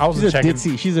 I She's wasn't a checking.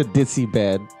 ditzy. She's a ditzy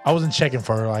bad. I wasn't checking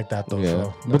for her like that though. Yeah.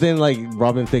 So. But then like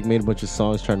Robin Thicke made a bunch of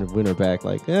songs trying to win her back.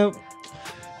 Like, yep,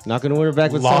 not gonna win her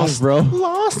back with songs, bro.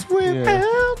 Lost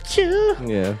without you.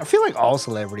 Yeah. I feel like all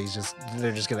celebrities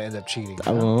they're just gonna end up cheating.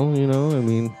 Well, you know, I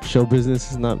mean, show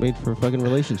business is not made for fucking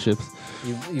relationships.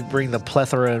 You bring the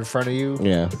plethora in front of you.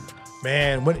 Yeah.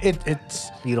 Man, when it's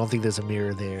You don't think there's a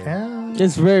mirror there.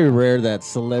 It's very rare that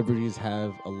celebrities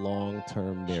have a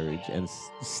long-term marriage and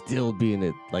still be in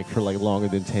it like for like longer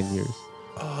than 10 years.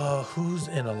 who's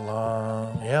in a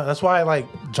long? Yeah, that's why like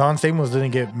John Stamos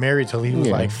didn't get married till he was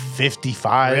Yeah. like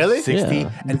 55, Really? 60, Yeah.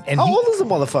 and How he, old is the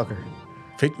motherfucker?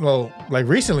 well, like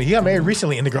recently he got married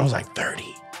recently, and the girl was like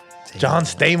 30. John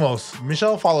Stamos.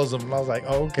 Michelle follows him, and I was like,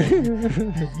 oh, okay,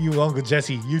 you Uncle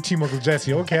Jesse, you Team Uncle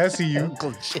Jesse. Okay, I see you.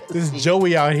 Uncle Jesse. This is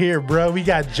Joey out here, bro. We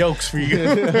got jokes for you.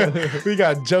 We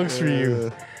got jokes for you.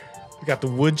 We got the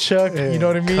woodchuck. You know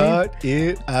what I mean? Cut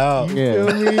it out. Yeah.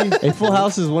 Feel me? Hey, Full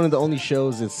House is one of the only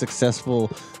shows that's successful.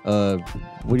 What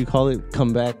do you call it?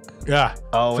 Comeback. Yeah.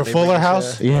 Oh, for when they Fuller bring it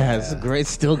House. to- Yeah, it's great.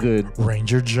 Still good,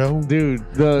 Ranger Joe. dude.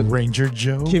 The Ranger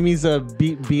Joe. Kimmy's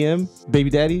BM baby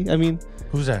daddy. I mean,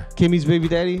 Who's that? Kimmy's baby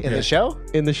daddy In the show?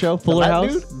 in the show Fuller black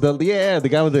House. The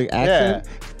guy with the accent.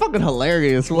 He's fucking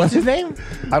hilarious. What's his name?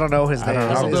 I don't know his name. don't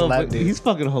I don't His know, lap but dude. he's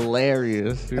fucking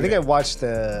hilarious. I think I watched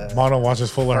the. Mono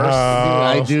watches Fuller First-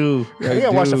 House. I do. I think I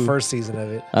watched the do. first season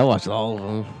of it. I watched all of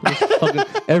them. It's fucking,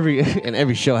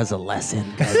 every show has a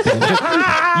lesson.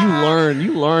 goddamn it.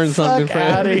 You learn something. Fuck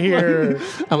outta here.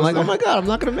 I'm like, oh my god, I'm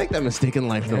not gonna make that mistake in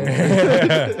life no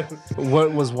more.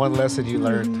 What was one lesson you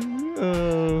learned?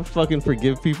 Fucking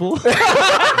forgive people.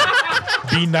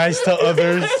 Be nice to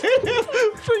others.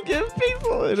 Forgive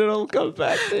people, and it'll come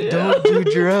back to you. Don't do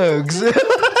drugs.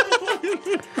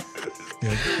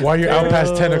 While you're out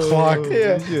past 10 o'clock.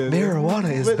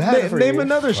 Marijuana is But bad for name you.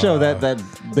 another show that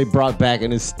they brought back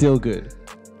and is still good.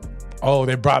 Oh,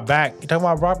 they brought back. You talking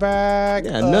about brought back?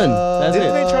 Yeah, none. That's Didn't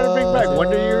it. they try to bring back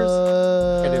Wonder Years?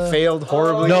 And it failed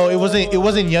horribly? No, it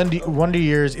wasn't Wonder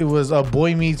Years. It was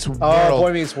Boy Meets World.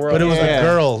 Boy Meets World. But it was Yeah. a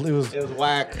girl. It was. It was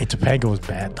whack. Hey, Topanga was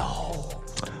bad though.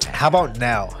 How about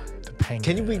now? Topanga.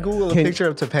 Can we Google a Can- picture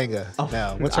of Topanga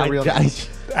now? What's her real I name? just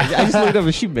looked up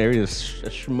and she married a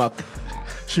schmuck.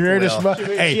 She married Well, a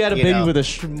schmuck. Hey, She had a you baby know. with a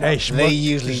schmuck. hey, They schmuck.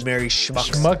 usually marry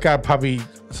schmucks. Schmuck got probably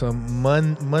some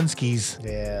munskies.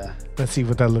 Yeah. Let's see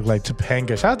what that looked like.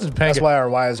 Topanga. Shout out to Topanga. That's why our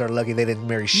wives are lucky they didn't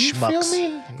marry You schmucks. feel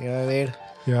me? You know what I mean?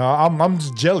 Yeah, I'm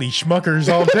just jelly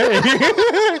schmuckers all day.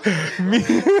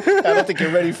 I don't think you're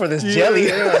ready for this jelly.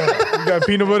 Yeah. You got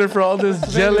peanut butter for all this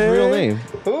Topanga's jelly. real name.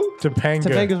 Who? Topanga.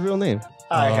 Topanga's real name.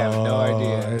 I have no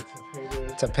idea.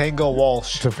 Topanga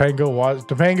Walsh.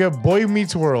 Topanga Boy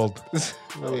Meets World.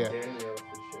 Oh, yeah.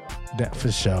 That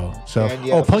for sure. So,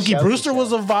 Danielle Punky for Brewster sure.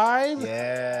 was a vibe.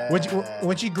 Yeah.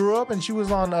 When she grew up and she was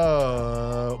on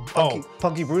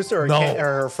Punky Brewster or, No. or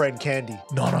her friend Candy?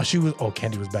 no she was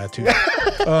Candy was bad too.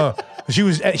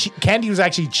 Candy was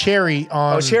actually Cherry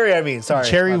on Cherry, I mean. Sorry.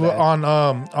 Cherry my bad.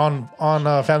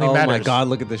 on Family Oh Matters. my god,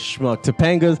 look at this schmuck.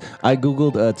 Topanga's. I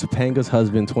googled Topanga's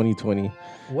husband 2020.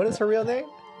 What is her real name?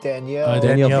 Danielle.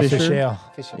 Danielle Fisher? Fischel.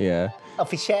 Fisher. Yeah. Oh,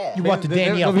 Fisher. You want the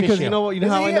Danielle because Fisher. you know what? You know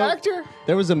Is how he I know? an actor?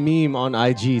 There was a meme on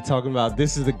IG talking about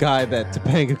this is the guy that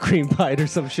Topanga cream pied or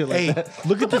some shit like Hey, that.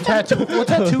 look at the tattoo. What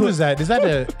tattoo is that? Is that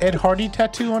a Ed Hardy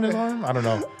tattoo on his arm? I don't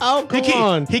know. Oh, He come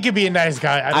on. he could be a nice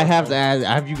guy. I have to ask,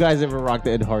 have you guys ever rocked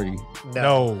Ed Hardy?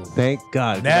 No, Thank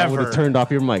God. 'cause I would Never. have turned off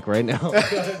your mic right now.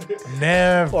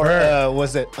 never. Or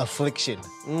was it Affliction?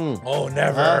 Oh,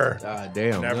 never. God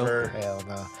damn. Never. Hell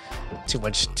no. Too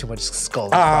much skull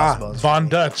and crossbones. Von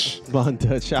Dutch. Von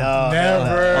Dutch. No, I'll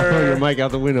Never. throw your mic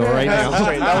out the window right That was, now.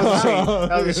 straight,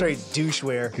 that was a straight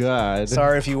doucheware. God.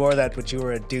 Sorry if you wore that, but you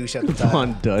were a douche at the time.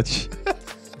 Von Dutch.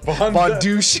 Von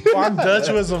douche. Von Dutch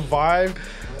was a vibe.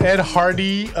 Ed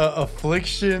Hardy,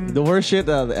 Affliction. The worst shit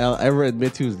that I'll ever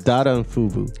admit to is Dada and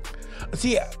Fubu.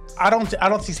 See, I don't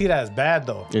see that as bad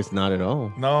though. It's not at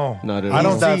all. No, Not at I all.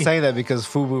 don't He's not see. saying that because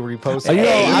Fubu reposted. Yo,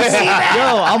 it.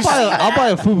 I'll buy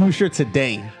a Fubu shirt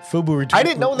today. Fubu retweet. I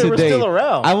didn't know they were Today. still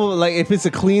around. I will like if it's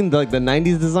a clean like the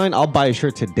 '90s design. I'll buy a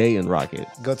shirt today and rock it.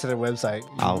 Go to their website.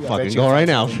 I'll I bet fucking you go right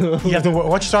now. You have to. Why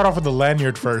don't you start off with the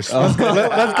lanyard first? Let's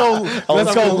go.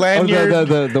 Let's go. Lanyard.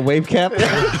 the wave cap.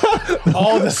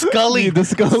 Oh, the Scully. The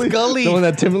Scully. Scully. The one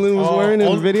that Timberland was wearing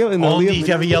in the video. In the only Leah if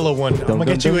you have a yellow one. I'm gonna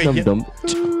get you a. dum dum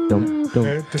dum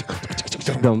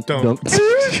dum dum.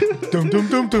 Dum dum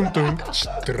dum dum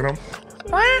dum.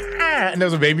 And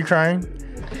there's a baby crying.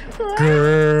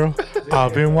 Girl,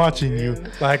 I've been watching you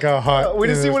like a heart. We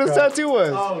didn't see what his tattoo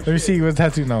was. Let me see what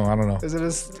tattoo. No, I don't know. Is it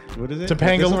a? What is it?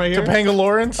 Topanga, This one right here? Topanga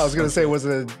Lawrence. I was gonna say, was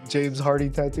it a James Hardy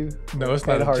tattoo? No, it's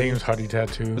not Ed a Hardy. James Hardy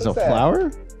tattoo. It's a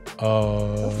flower.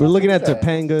 It's We're looking at that?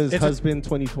 Topanga's It's a- husband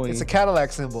 2020. It's a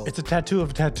Cadillac symbol. a tattoo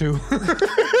of a tattoo.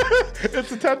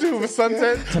 It's a tattoo of a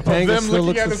sunset. Of Topanga them still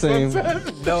looking looks at the a same.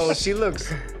 sunset. No, she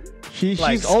looks like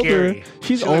she's older. scary.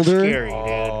 She's She looks older. Scary,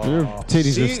 dude. Her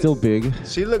titties are She- still big.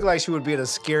 She looked like she would be in a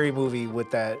scary movie with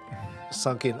that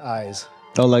sunken eyes.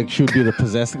 Oh, like she would be the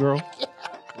possessed girl.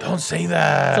 Don't say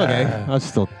that. It's okay. I'll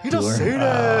still You do don't her. say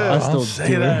that. I'll Don't still say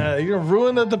do her. that. You're gonna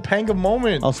ruin the Topanga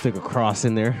moment. I'll stick a cross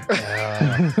in there.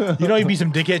 You know, you'd be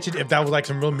some dickhead shit if that was like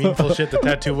some real meaningful shit. The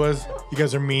tattoo was. You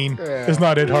guys are mean. Yeah. It's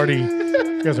not Ed Hardy.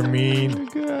 You guys are mean.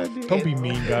 God, Don't be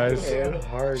mean, guys. Ed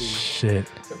Hardy. Shit.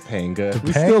 Topanga.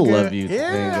 We still love you, Yeah,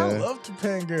 I Topanga. love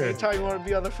Topanga. Anytime you want to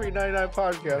be on the Free 99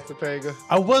 podcast, Topanga.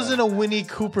 I wasn't a Winnie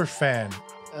Cooper fan.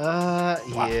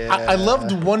 Yeah. I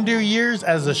loved Wonder Years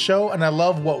as a show, and I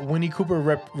love what Winnie Cooper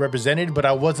represented, but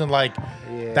I wasn't like,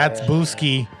 that's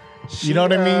Booski. You know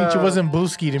what I mean? She wasn't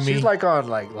Booski to me. She's like on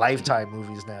like Lifetime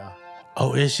movies now.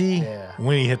 Oh, is she? Yeah.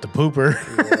 Winnie hit the pooper.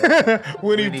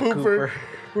 Winnie Winnie Pooper. Cooper.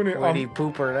 Winnie, Winnie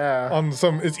Pooper now. on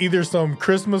some, it's either some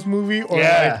Christmas movie or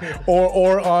Yeah. like,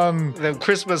 or on The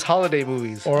Christmas holiday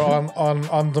movies. or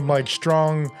on some like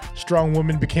strong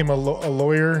woman became a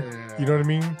lawyer. You know what I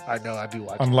mean? I know, I'd be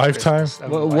watching. On Lifetime? Christmas. I'd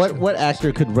be What watching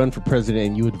actor could run for president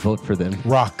and you would vote for them?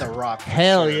 Rock. The Rock.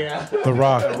 Hell yeah. The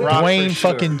Rock. Rock Dwayne for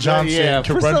sure. fucking Johnson Yeah,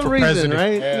 to for run some for reason, president.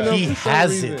 right? Yeah. You know, He for some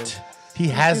has reason. it. He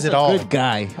has He's it a all. good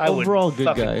guy. I would Overall good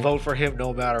fucking guy. vote for him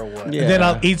no matter what. Yeah. And then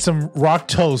I'll eat some rock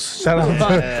toast. Shout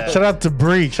out to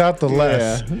Bree. Shout out to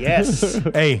Les. Yeah. Yes.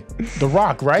 Hey, The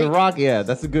Rock, right? The Rock, yeah,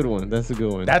 that's a good one. That's a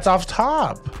good one. That's off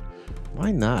top.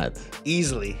 Why not?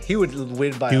 Easily. He would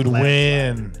win by Dude, a landslide.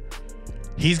 win.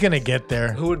 He's gonna get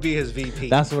there. Who would be his VP?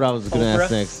 That's what I was gonna Oprah?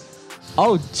 ask next.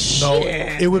 Oh No,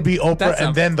 shit! it would be Oprah That's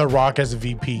and a- then The Rock as a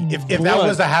VP. If that Blood.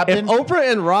 was to happen, If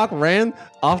Oprah and Rock ran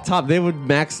off top, they would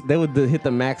hit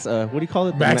the max. What do you call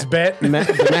it? The Max bet? the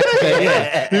max bet.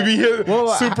 Yeah. he'd be here, Well,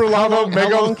 super how lava, long,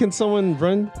 mega. How long can someone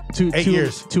run? 8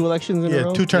 years. Two elections in a Yeah,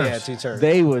 row. 2 terms. Yeah, 2 terms.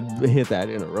 They would hit that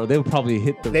in a row. They would probably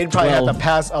hit the. They'd probably 12. have to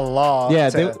pass a law. Yeah,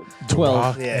 to, they 12.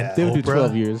 Rock Yeah. and They would do Oprah.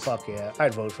 12 years. Fuck yeah.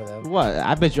 I'd vote for them. What?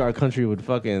 I bet you our country would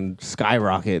fucking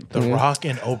skyrocket. The Rock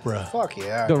and Oprah. Fuck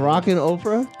yeah. The Rock and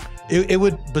Oprah. It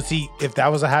would, but see, if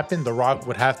that was to happen, The Rock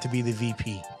would have to be the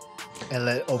VP. And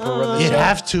let Oprah run the He'd show.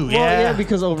 have to, Well, yeah, yeah.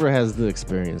 because Oprah has the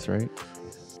experience, right?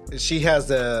 She has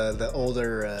the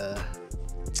older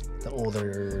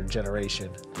generation.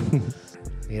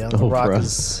 You know, The Rock Oprah.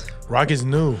 is. Rock is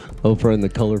new. Oprah in the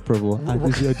color purple.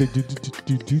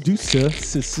 Sir,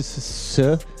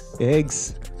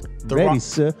 eggs. The Ready, Rock-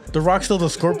 sir. The Rock's still the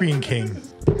Scorpion King.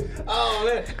 Oh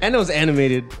man, and it was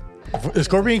animated. The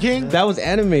Scorpion King? That was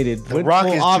animated. The Rock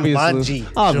is obviously,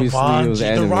 Jumanji. obviously it was Jumanji.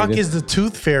 animated. The Rock is the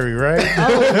Tooth Fairy, right?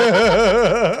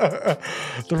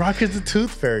 The Rock is the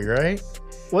Tooth Fairy, right?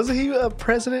 Wasn't he a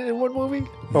president in one movie?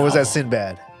 Or was that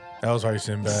Sinbad? That was probably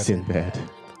Sinbad. Sinbad.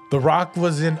 The Rock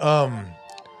was in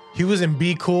he was in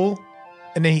Be Cool,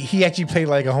 and then he actually played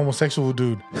like a homosexual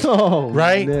dude. Oh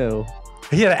Right? No.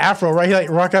 He had an afro, right? He like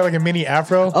rocked out like a mini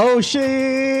afro. Oh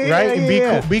shit! Right? And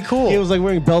Yeah. Be Cool. He was like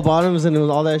wearing bell bottoms and it was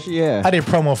all that shit. Yeah. I did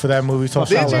promo for that movie, so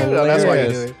Did shout you? out, No, that's why you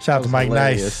Hilarious. do it. shout out That to Mike was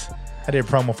hilarious. Nice. I did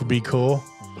promo for Be Cool.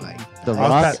 The was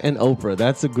Rock that- and Oprah.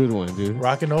 That's a good one, dude.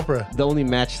 Rock and Oprah. The only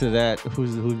match to that,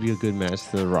 who'd be a good match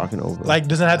to the Rock and Oprah? Like,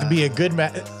 doesn't have to be a good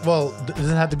match. Well,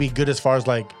 doesn't have to be good as far as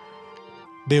like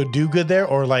they would do good there,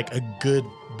 or like a good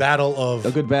battle of.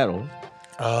 a good battle.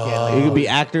 uh, It could be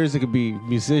actors, it could be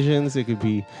musicians, it could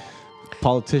be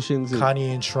politicians.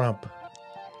 Kanye and Trump.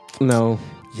 No,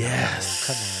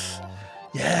 Yes.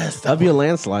 Yes. that'd be a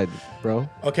landslide, bro.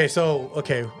 Okay, so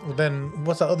well then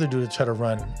what's the other dude to try to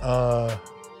run?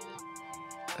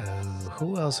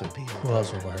 Who else would be? Who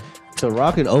else would work? The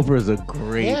Rock and Oprah is a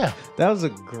great. Yeah. That was a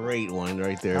great one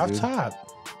right there, Off dude. top.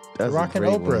 That's a Rock and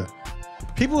great Oprah. one.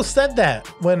 People said that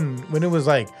when it was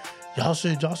like, y'all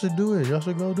should do it. Y'all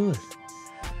should go do it.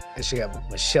 And she got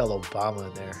Michelle Obama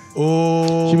in there.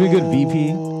 Oh, She'd be a good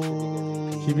VP.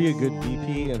 She'd be a good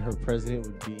VP, and her president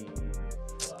would be.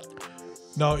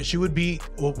 No, she would be.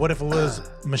 Well, what if it was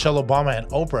Michelle Obama and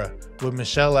Oprah, with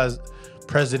Michelle as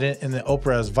president and then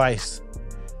Oprah as vice?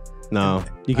 No,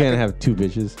 you can't have two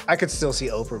bitches. I could still see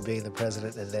Oprah being the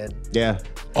president, and then Yeah.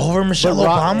 Over Michelle But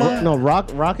Rock, Obama? No,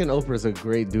 Rock and Oprah is a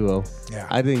great duo. Yeah.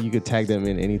 I think you could tag them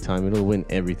in anytime. It'll win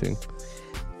everything.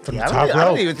 From yeah, the I, top don't, I row.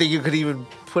 don't even think you could even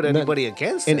put anybody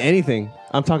against In it. anything.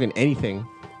 I'm talking anything.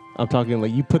 I'm talking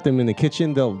like you put them in the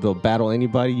kitchen, they'll battle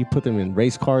anybody. You put them in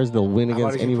race cars, they'll win How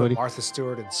about against if you put anybody. Martha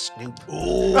Stewart and Snoop?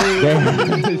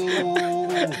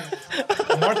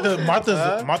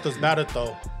 Martha's about it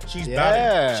though. She's Yeah.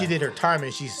 about it. She did her time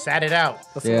and she sat it out.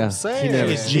 That's Yeah, what I'm saying. she never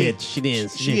She is G. snitched. She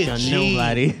didn't She snitch a on G.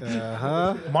 nobody.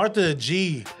 Uh-huh. Martha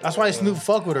G. That's why Snoop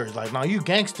fuck with her. Like, no, you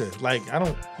gangster. Like, I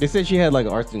don't. They said she had like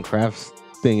arts and crafts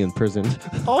thing in prison.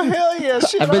 Oh hell yeah!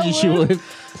 I bet you she would.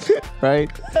 Right?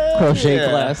 Crochet yeah.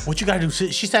 class. What you gotta do?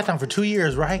 She sat down for 2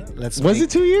 years, right? Let's Was make, it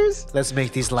 2 years? Let's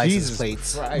make these license Jesus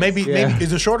plates. Christ. Maybe Yeah.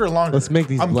 is it shorter or longer? Let's make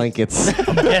these I'm blankets.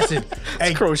 I'm guessing.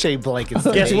 Hey, Crochet blankets.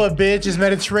 guess mate. what, bitch? It's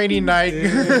Mediterranean night.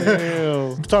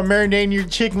 Start marinating your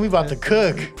chicken. We about to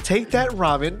cook. Take that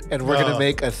ramen, and we're No. gonna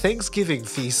make a Thanksgiving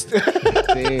feast.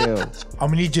 Damn. I'm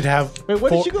gonna need you to have. Wait,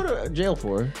 what four- did she go to jail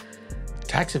for?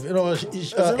 Tax of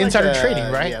Is it like insider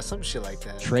trading, right? Yeah, some shit like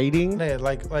that. Trading? Yeah,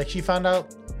 like she found out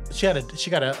she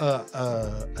got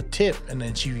a tip and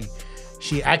then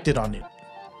she acted on it.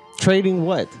 Trading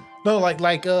what? No, like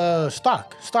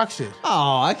stock shit.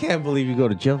 Oh, I can't believe you go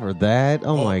to jail for that.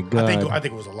 Oh my god. I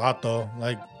think it was a lot though.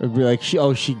 Like, It'd be like she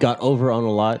got over on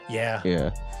a lot. yeah.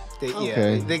 Yeah.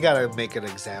 Okay. They gotta make an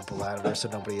example out of her so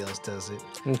nobody else does it,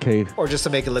 Okay. or just to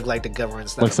make it look like the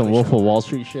government's not Like some really Wolf sure. of Wall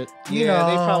Street shit. Yeah,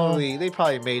 No. they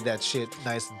probably made that shit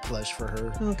nice and plush for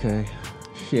her. Okay.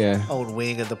 Yeah. Own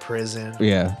wing of the prison.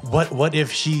 Yeah. What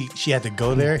if she had to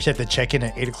go there? She had to check in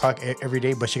at 8 o'clock every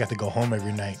day, but she got to go home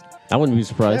every night, I wouldn't be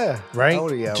surprised. Yeah, right? I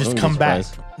would've- yeah, I Just wouldn't be come back.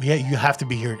 surprised. Yeah, you have to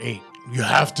be here at 8. You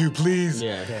have to, please.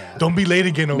 Yeah. Yeah. Don't be late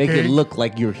again, okay? Make it look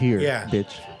like you're here, Yeah.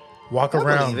 bitch. Walk I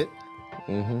around. believe it.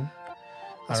 Mm-hmm.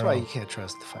 That's I why don't you can't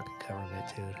trust the fucking government,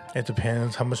 dude. It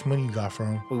depends how much money you got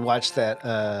from 'em. We watched that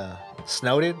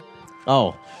Snowden.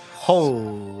 Oh,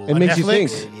 Oh, it makes you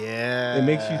Netflix? think. yeah. It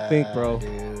makes you think, bro.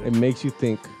 dude. It makes you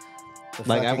think. The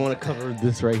Like, I fucking- want to cover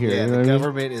this right here. Yeah, you know the what I mean?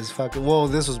 government is fucking. Well,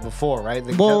 this was before, right?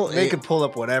 Well, They could pull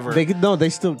up whatever. They could, no, they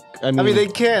still. I mean, they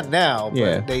can now, but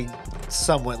Yeah. they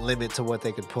somewhat limit to what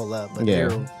they could pull up. But Yeah.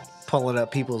 they're pulling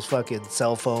up people's fucking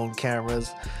cell phone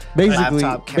cameras. basically,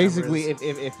 laptop cameras. basically,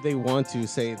 if they want to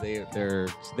say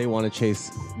they want to chase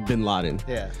Bin Laden,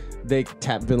 Yeah. they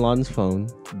tap Bin Laden's phone.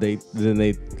 Then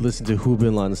they listen to who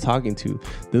Bin Laden's talking to.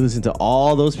 They listen to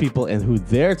all those people and who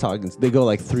they're talking to. They go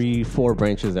like 3-4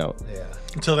 branches out, Yeah.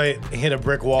 Until they hit a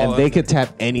brick wall. and they could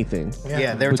tap anything.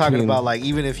 Yeah, they were talking Between- about like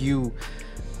even if you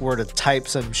were to type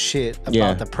some shit about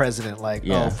Yeah. the president, like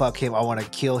Yeah. oh fuck him, I want to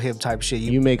kill him type shit.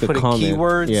 You make a put in comment,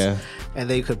 keywords, yeah. and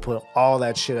they could put all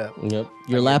that shit up. Yep.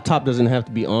 Your laptop doesn't have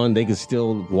to be on. They can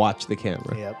still watch the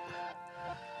camera. Yep,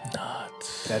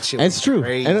 Nuts. that shit. And it's was true.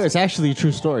 crazy. And it's actually a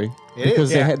true story. It is,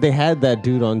 because yeah. they had that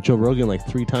dude on Joe Rogan like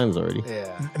 3 times already.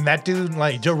 Yeah. And that dude,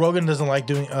 like Joe Rogan, doesn't like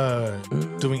doing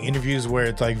interviews where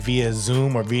it's like via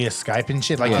Zoom or via Skype and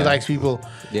shit. Like he Yeah. likes people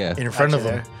Yeah. in front of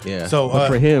Gotcha him. Yeah. So but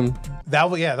for him, that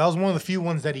was one of the few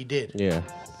ones that he did. yeah,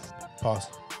 Pause.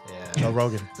 Yeah. Joe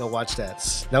Rogan. Go watch that.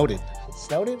 Snowden.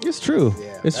 Snowden? it's true.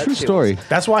 Yeah, it's that true shit story.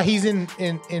 That's why he's in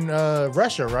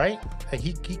Russia, right? Like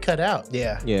he cut out.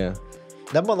 Yeah. Yeah.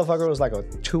 That motherfucker was like a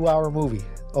 2-hour movie.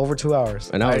 Over 2 hours.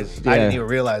 And I was- I didn't yeah. even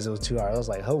realize it was 2 hours. I was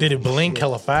like, holy Did it blink shit.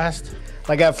 hella fast?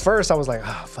 Like at first I was like,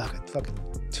 oh fuck it. Fucking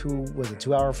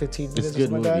 2 hour 15 minutes It's a or good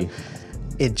something movie. like that.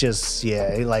 It just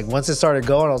like once it started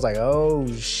going, I was like, oh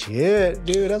shit,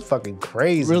 dude, that's fucking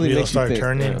crazy. Really Wheels makes you started think.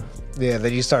 turning. Yeah. Yeah,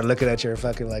 then you start looking at your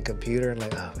fucking like computer and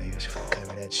like, oh maybe I should fucking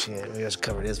cover that shit. Maybe I should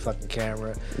cover this fucking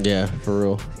camera. Yeah, for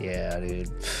real. Yeah, dude.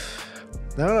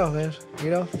 I don't know, man. You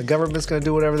know, the government's gonna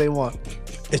do whatever they want.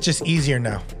 It's just easier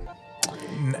now.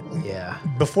 Yeah.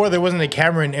 Before there wasn't a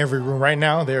camera in every room. Right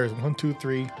now there's 1, 2,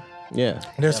 3. Yeah.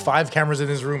 There's 5 cameras in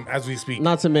this room as we speak.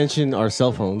 Not to mention our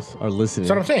cell phones are listening.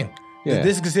 That's what I'm saying. Yeah.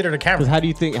 This is considered a camera. Because how do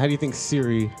you think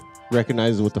Siri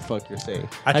recognizes what the fuck you're saying?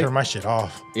 I turn my shit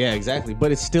off. Yeah, exactly.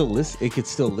 But it's still listen. It could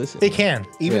still listen. It can.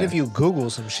 Even Yeah. if you Google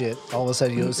some shit, all of a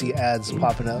sudden you'll see ads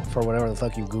popping up for whatever the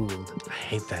fuck you Googled. I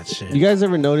hate that shit. You guys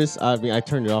ever notice? I mean, I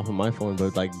turned it off on my phone,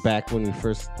 but like back when we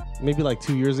first, maybe like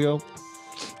 2 years ago,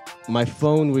 my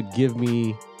phone would give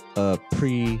me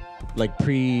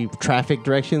pre-traffic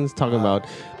directions talking about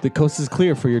the coast is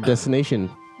clear for your destination.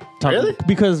 Really?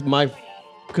 Because my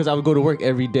because I would go to work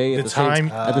every day at the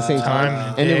same time,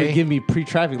 and it would give me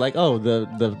pre-traffic. Like, oh,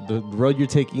 the road you're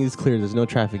taking is clear. There's no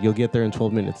traffic. You'll get there in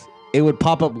 12 minutes. It would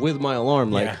pop up with my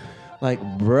alarm. Like,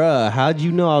 bruh, how'd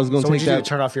you know I was going to So take what you do? that?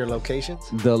 Turn off your locations?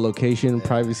 The location,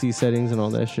 privacy settings, and all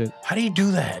that shit. How do you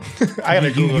do that? I gotta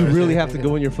You Google it. really have to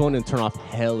go in your phone and turn off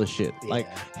hella shit. Like,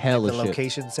 hella The shit.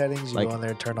 location settings, you Like, go on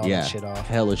there, turn all that shit off.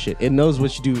 hella shit. It knows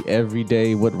what you do every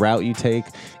day, what route you take.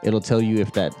 It'll tell you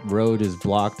if that road is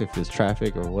blocked, if there's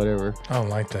traffic or whatever. I don't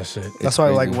like that shit. That's why,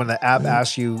 like, crazy. when the app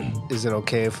asks you, is it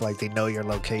okay if, like, they know your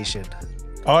location?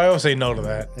 Oh, I always say no to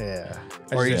that. Yeah.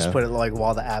 Or you Yeah. just put it, like,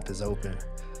 while the app is open.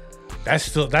 That's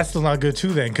still not good too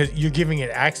then, because you're giving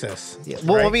it access. Yeah.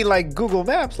 Well, I right? mean, like, Google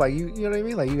Maps, like, you know what I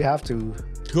mean? Like, you have to,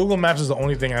 Google Maps is the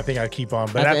only thing I think I keep on.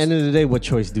 But At the that's, end of the day, what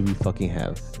choice do we fucking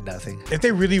have? nothing. if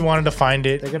they really wanted to find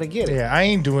it, They're going to get it. yeah, I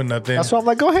ain't doing nothing. That's why I'm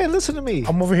like, go ahead, listen to me.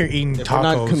 I'm over here eating If we're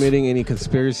not tacos. committing any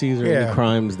conspiracies or Yeah. any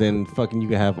crimes, then fucking you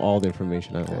can have all the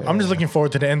information I want. I'm just looking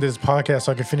forward to the end of this podcast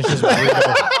so I can finish this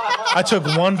burrito. I took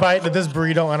one bite of this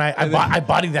burrito and I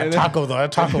bodied that taco though.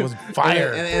 That taco was fire.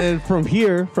 And then from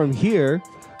here,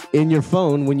 in your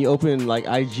phone, when you open like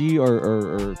IG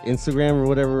or Instagram or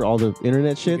whatever, all the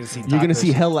internet shit, gonna see you're gonna see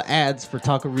tacos. hella ads for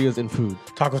taquerias and food.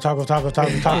 Tacos. Tacos.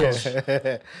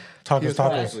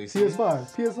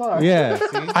 PS5. Yeah,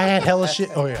 see? I had hella shit.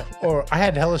 Oh yeah. Or I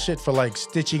had hella shit for like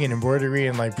stitching and embroidery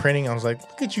and like printing. I was like,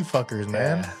 look at you fuckers,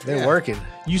 man. They're working.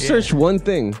 You search one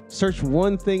thing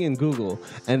in Google,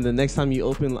 and the next time you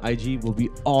open IG will be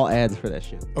all ads for that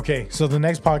shit. Okay, so the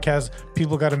next podcast,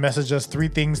 people got to message us 3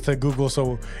 things to Google,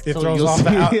 so it So throws you'll off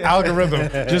the see- algorithm.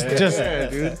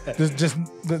 Just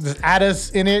add us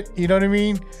in it. You know what I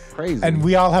mean? Crazy. And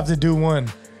we all have to do one.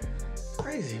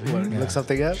 crazy. Look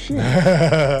something up.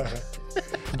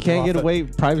 You can't get away.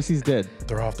 Privacy's dead.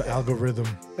 Throw off the algorithm.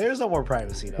 There's no more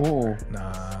privacy, though. Oh.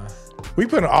 Nah. We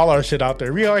put all our shit out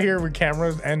there. We all here with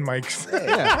cameras and mics.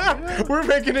 Yeah. We're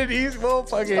making it easy. Well,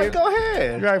 fucking Like, go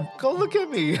ahead. Right. Go look at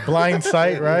me. blind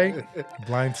sight, right?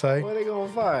 Blind sight. What are they going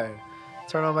to find?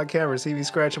 Turn on my camera, see me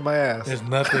scratching my ass. There's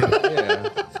nothing. Yeah.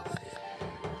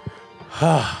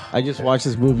 I just watched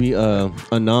this movie,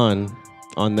 Anon,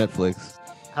 on Netflix.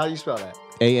 How do you spell that?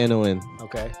 ANON.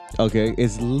 Okay. Okay,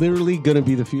 it's literally gonna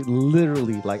be the future.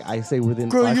 Literally, like I say, within.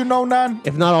 Girl, 5 you know none?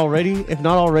 If not already,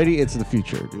 it's the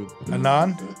future, dude.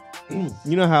 Anon?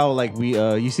 You know how like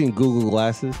you seen Google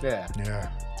glasses? Yeah. Yeah.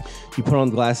 You put on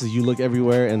glasses, you look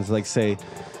everywhere, and it's like say,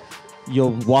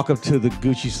 you'll walk up to the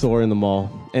Gucci store in the mall,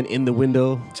 and in the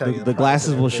window, Tell you the the glasses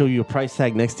price of will show everything. you a price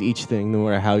tag next to each thing, no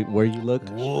matter where you look.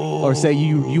 Or say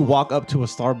you walk up to a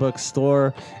Starbucks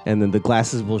store, and then the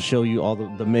glasses will show you all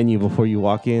the menu before you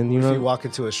walk in. You If know, you walk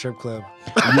into a strip club,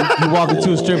 you walk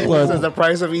into a strip it club, says the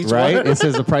price of each right? one. It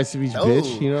says the price of each Oh.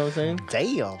 bitch. You know what I'm saying?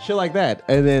 Damn. Shit like that,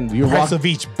 and then you're Price walking. of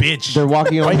each bitch. They're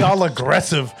walking Why on. y'all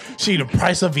aggressive? She the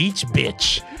price of each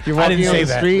bitch. You're I walking didn't on say the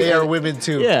that. street. They are women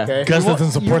too. Yeah, Okay? Gus You're wa-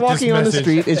 doesn't support You're this walking on the message.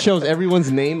 street. It shows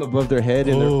everyone's name above their head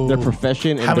and Ooh. their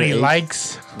profession and How their many age,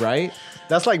 likes? right?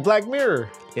 That's like Black Mirror.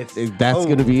 That's Oh,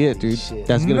 gonna be it, dude. shit.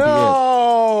 That's gonna be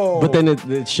No. it. But then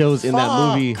it shows in that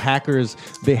Fuck. movie, hackers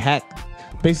they hack.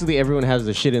 Basically, everyone has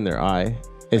the shit in their eye.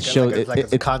 It shows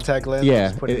Like a contact lens. Yeah,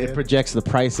 Just put it in. projects the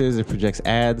prices. It projects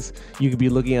ads. You could be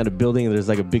looking at a building and there's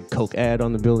like a big Coke ad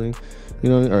on the building, you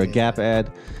know, or a Gap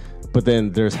ad. But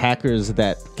then there's hackers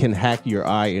that can hack your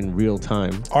eye in real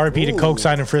time. RP to Coke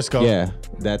sign in Frisco. Yeah,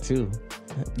 that too.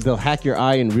 They'll hack your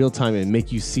eye in real time and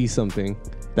make you see something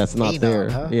that's not Anon, there.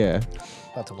 huh? Yeah,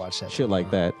 About to watch that. shit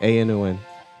like that. ANON.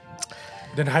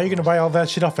 Then how are you gonna buy all that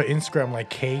shit off of Instagram, like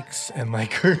cakes and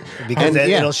like? Because And, then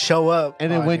yeah. it'll show up. And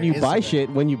then on when your you buy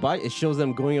Instagram. shit, it shows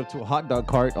them going up to a hot dog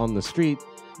cart on the street.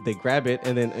 They grab it,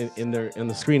 and then in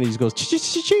the screen it just goes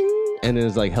ching, and then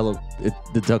it's like hello, it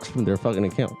deducts from their fucking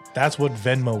account, That's what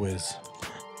Venmo is.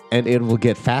 and it will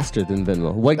get faster than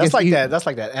Venmo. What That's gets like ea- that. That's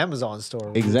like that Amazon store.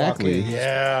 When you Exactly. walk in,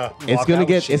 Yeah. It's walk gonna out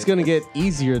get with it's gonna get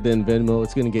easier than Venmo.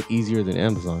 It's gonna get easier than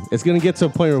Amazon. It's gonna get to a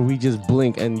point where we just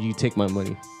blink and you take my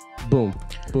money. Boom,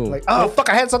 boom. Like, oh fuck!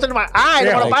 I had something in my eye. I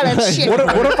Yeah, don't want to like- buy that shit.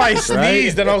 What if I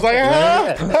sneezed and I was like,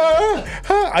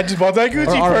 I just bought that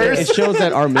Gucci Or purse. it shows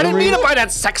that our I didn't memories. mean to buy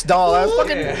that sex doll. I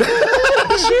fucking.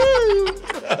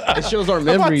 It shows our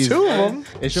memories. two of them.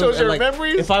 It Shows your like,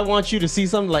 memories? If I want you to see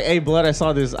something like, hey, blood, I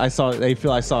saw this. I saw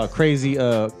a crazy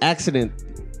accident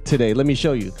today. Let me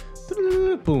show you.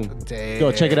 Boom.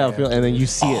 Go check it out, Phil. And then you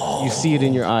see it. You see it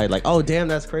in your eye. Like, oh, damn,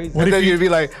 that's crazy. And then you'd be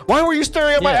like, "Why were you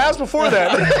staring at my Yeah. ass before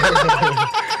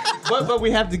that?" But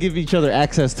we have to give each other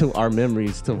access to our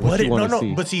memories to what you want to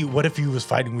see. But see, what if you was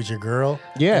fighting with your girl?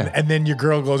 Yeah. And then your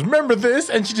girl goes, remember this?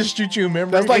 And she just shoots you a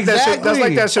memory. That's like that. That's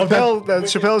like that Oh,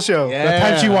 Chappelle show. Yeah. The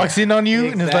time she walks in on you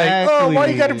and it's like, oh, why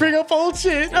you got to Exactly. bring up old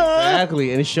shit?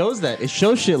 Exactly, and it shows that. It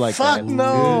shows shit like Fuck that.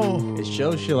 no. It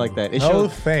shows shit like that. It No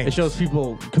shows, thanks. It shows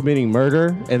people committing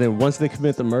murder, and then once they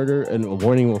commit the murder, and a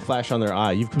warning will flash on their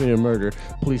eye. You've committed a murder.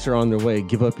 Police are on their way.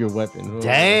 Give up your weapon.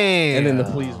 Damn. And then the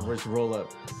police just roll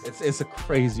up. It's a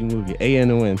crazy movie.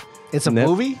 ANON. It's a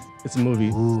movie? It's a movie.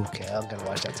 Ooh, okay, I'm gonna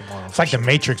watch that tomorrow. It's like The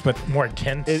Matrix, but more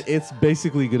intense. It's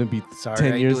basically gonna be Sorry, 10 I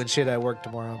ain't years. doing shit at work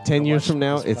tomorrow. I'm 10 gonna years watch from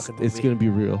now, this fucking it's movie. gonna be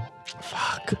real.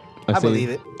 Fuck. I say believe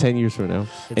it. 10 years from now.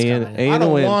 It's And coming. I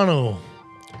don't ANON. want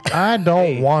to. I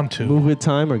don't want to. Move with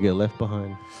time or get left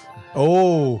behind.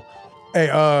 Oh. Hey,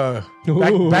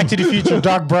 back to the Future,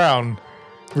 Doc Brown.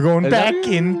 We're going Is that back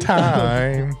it? in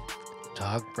time.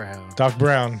 Doc Brown. Doc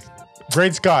Brown.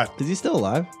 Great Scott. Is he still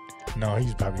alive? No,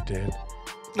 he's probably dead.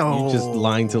 No, You're just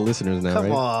lying to listeners now, Come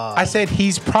right? on. I said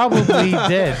he's probably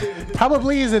dead.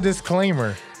 Probably is a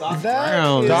disclaimer. That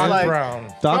Brown. is Doc like, Brown.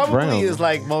 Doc probably Brown. is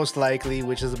like most likely,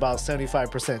 which is about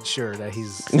 75% sure that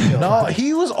he's still No, alive.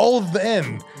 he was old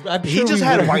then. I'm He sure just we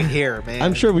had would've- white hair, man.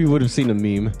 I'm sure we would have seen a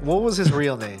meme. What was his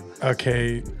real name?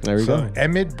 Okay. There we go.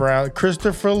 Emmett Brown,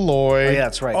 Christopher Lloyd. Oh, yeah,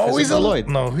 that's right. Oh, he's Christopher alive. Lloyd.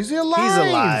 No, he's alive. He's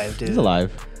alive, dude. He's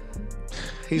alive.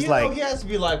 He's he like, has to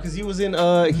be alive because he was in.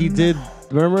 He did.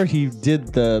 Remember, he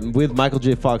did the with Michael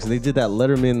J. Fox. They did that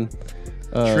Letterman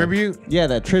Tribute? Yeah,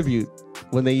 that tribute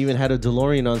when they even had a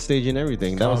DeLorean on stage and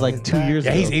everything. That was like 2 years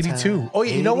Yeah, ago. he's 82. Oh,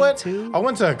 yeah, you know what? 82? I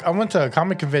went to a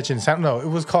comic convention. No, it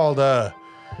was called what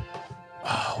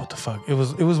the fuck? It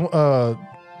was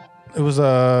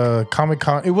a Comic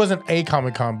Con. It wasn't a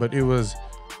Comic Con, but it was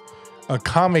a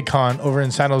Comic Con over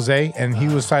in San Jose, and he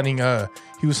was signing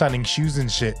shoes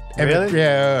and shit. Really?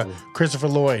 Yeah, Christopher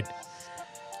Lloyd.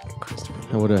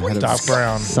 I would have had Doc to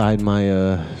Brown. side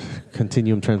my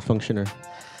continuum transfunctioner.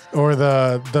 Or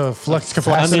the flux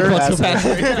capacitor. flux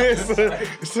capacitor.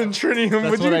 It's in Trinium.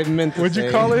 That's what I meant to What'd say.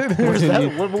 you call it? Where's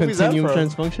that? What movie is that Continuum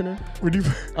from? transfunctioner. Would you,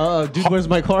 Dude, where's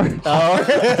my car?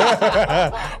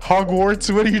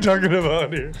 Hogwarts? What are you talking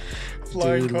about here?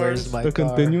 Flying Dude, where's cars. my The car?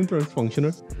 continuum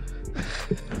transfunctioner.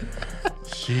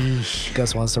 Sheesh.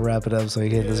 Gus wants to wrap it up so he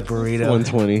can get this burrito.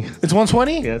 120. It's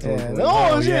 120? Yeah, it's Yeah. 120.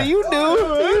 Oh, yeah. shit, you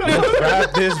knew.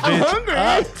 Wrap this bitch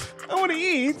up. I want to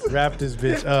eat. Wrap this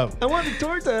bitch up. I want the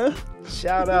torta.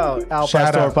 Shout out Al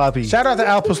Shout Pastor out, Papi. Shout out to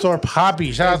Al Pastor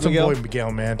Poppy. Shout out to Miguel. boy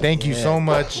Miguel, man. Thank you so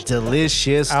much.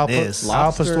 Deliciousness. Al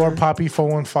Lobster. Pastor Poppy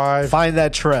 415. Find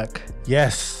that truck.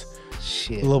 Yes.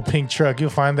 Shit. A little pink truck. You'll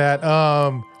find that.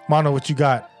 Mono, what you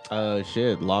got?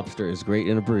 Shit. Lobster is great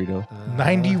in a burrito.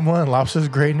 91. Lobster's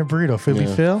great in a burrito. Philly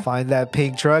Yeah. Phil. Find that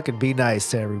pink truck and be nice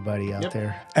to everybody out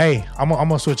there. Hey, I'm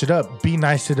gonna switch it up. Be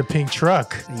nice to the pink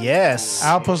truck. Yes.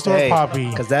 Al Pastor Poppy.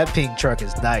 Because that pink truck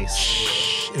is nice.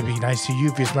 Shh, it'd be nice to you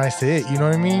if it's nice to it. You know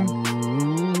what I mean?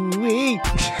 Ooh-wee.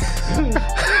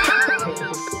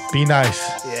 Be nice.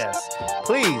 Yes.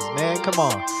 Please, man, come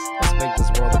on. Let's make this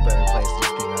world a better place.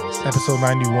 Just be nice. Episode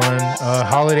 91.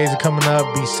 Holidays are coming up.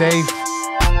 Be safe.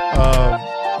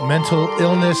 Mental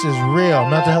illness is real.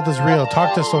 Mental health is real.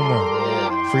 Talk to someone.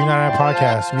 Yeah. Free 99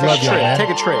 Podcast. We love Take a y'all, trip. man. Take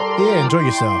a trip. Yeah, enjoy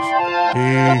yourself.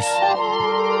 Peace.